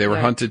 They were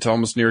hunted to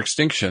almost near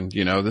extinction.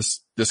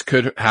 This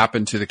could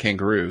happen to the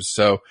kangaroos.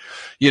 So,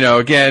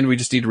 again, we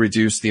just need to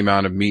reduce the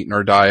amount of meat in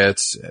our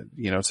diets.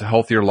 It's a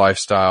healthier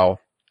lifestyle.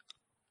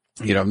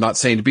 I'm not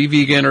saying to be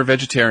vegan or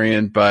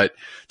vegetarian, but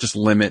just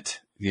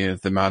limit, the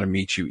amount of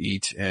meat you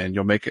eat, and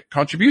you'll make a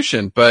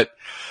contribution. But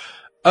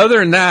other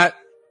than that,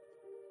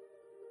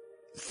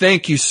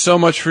 thank you so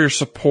much for your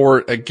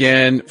support.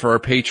 Again, for our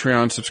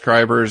Patreon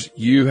subscribers,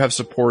 you have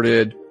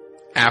supported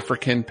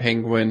African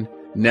penguin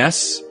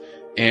nests.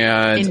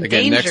 And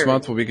again, next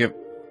month we'll be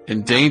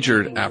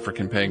endangered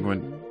African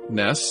penguin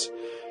nests.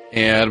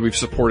 And we've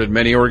supported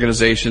many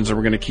organizations, and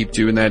we're going to keep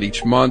doing that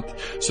each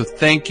month. So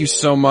thank you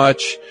so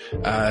much.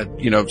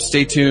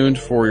 Stay tuned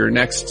for your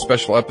next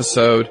special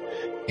episode,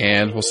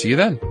 and we'll see you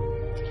then.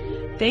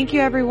 Thank you,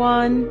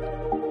 everyone.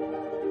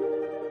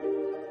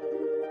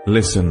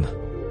 Listen,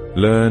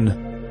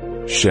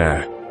 learn,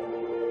 share.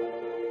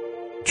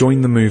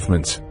 Join the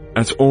movement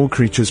at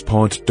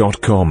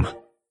allcreaturespod.com.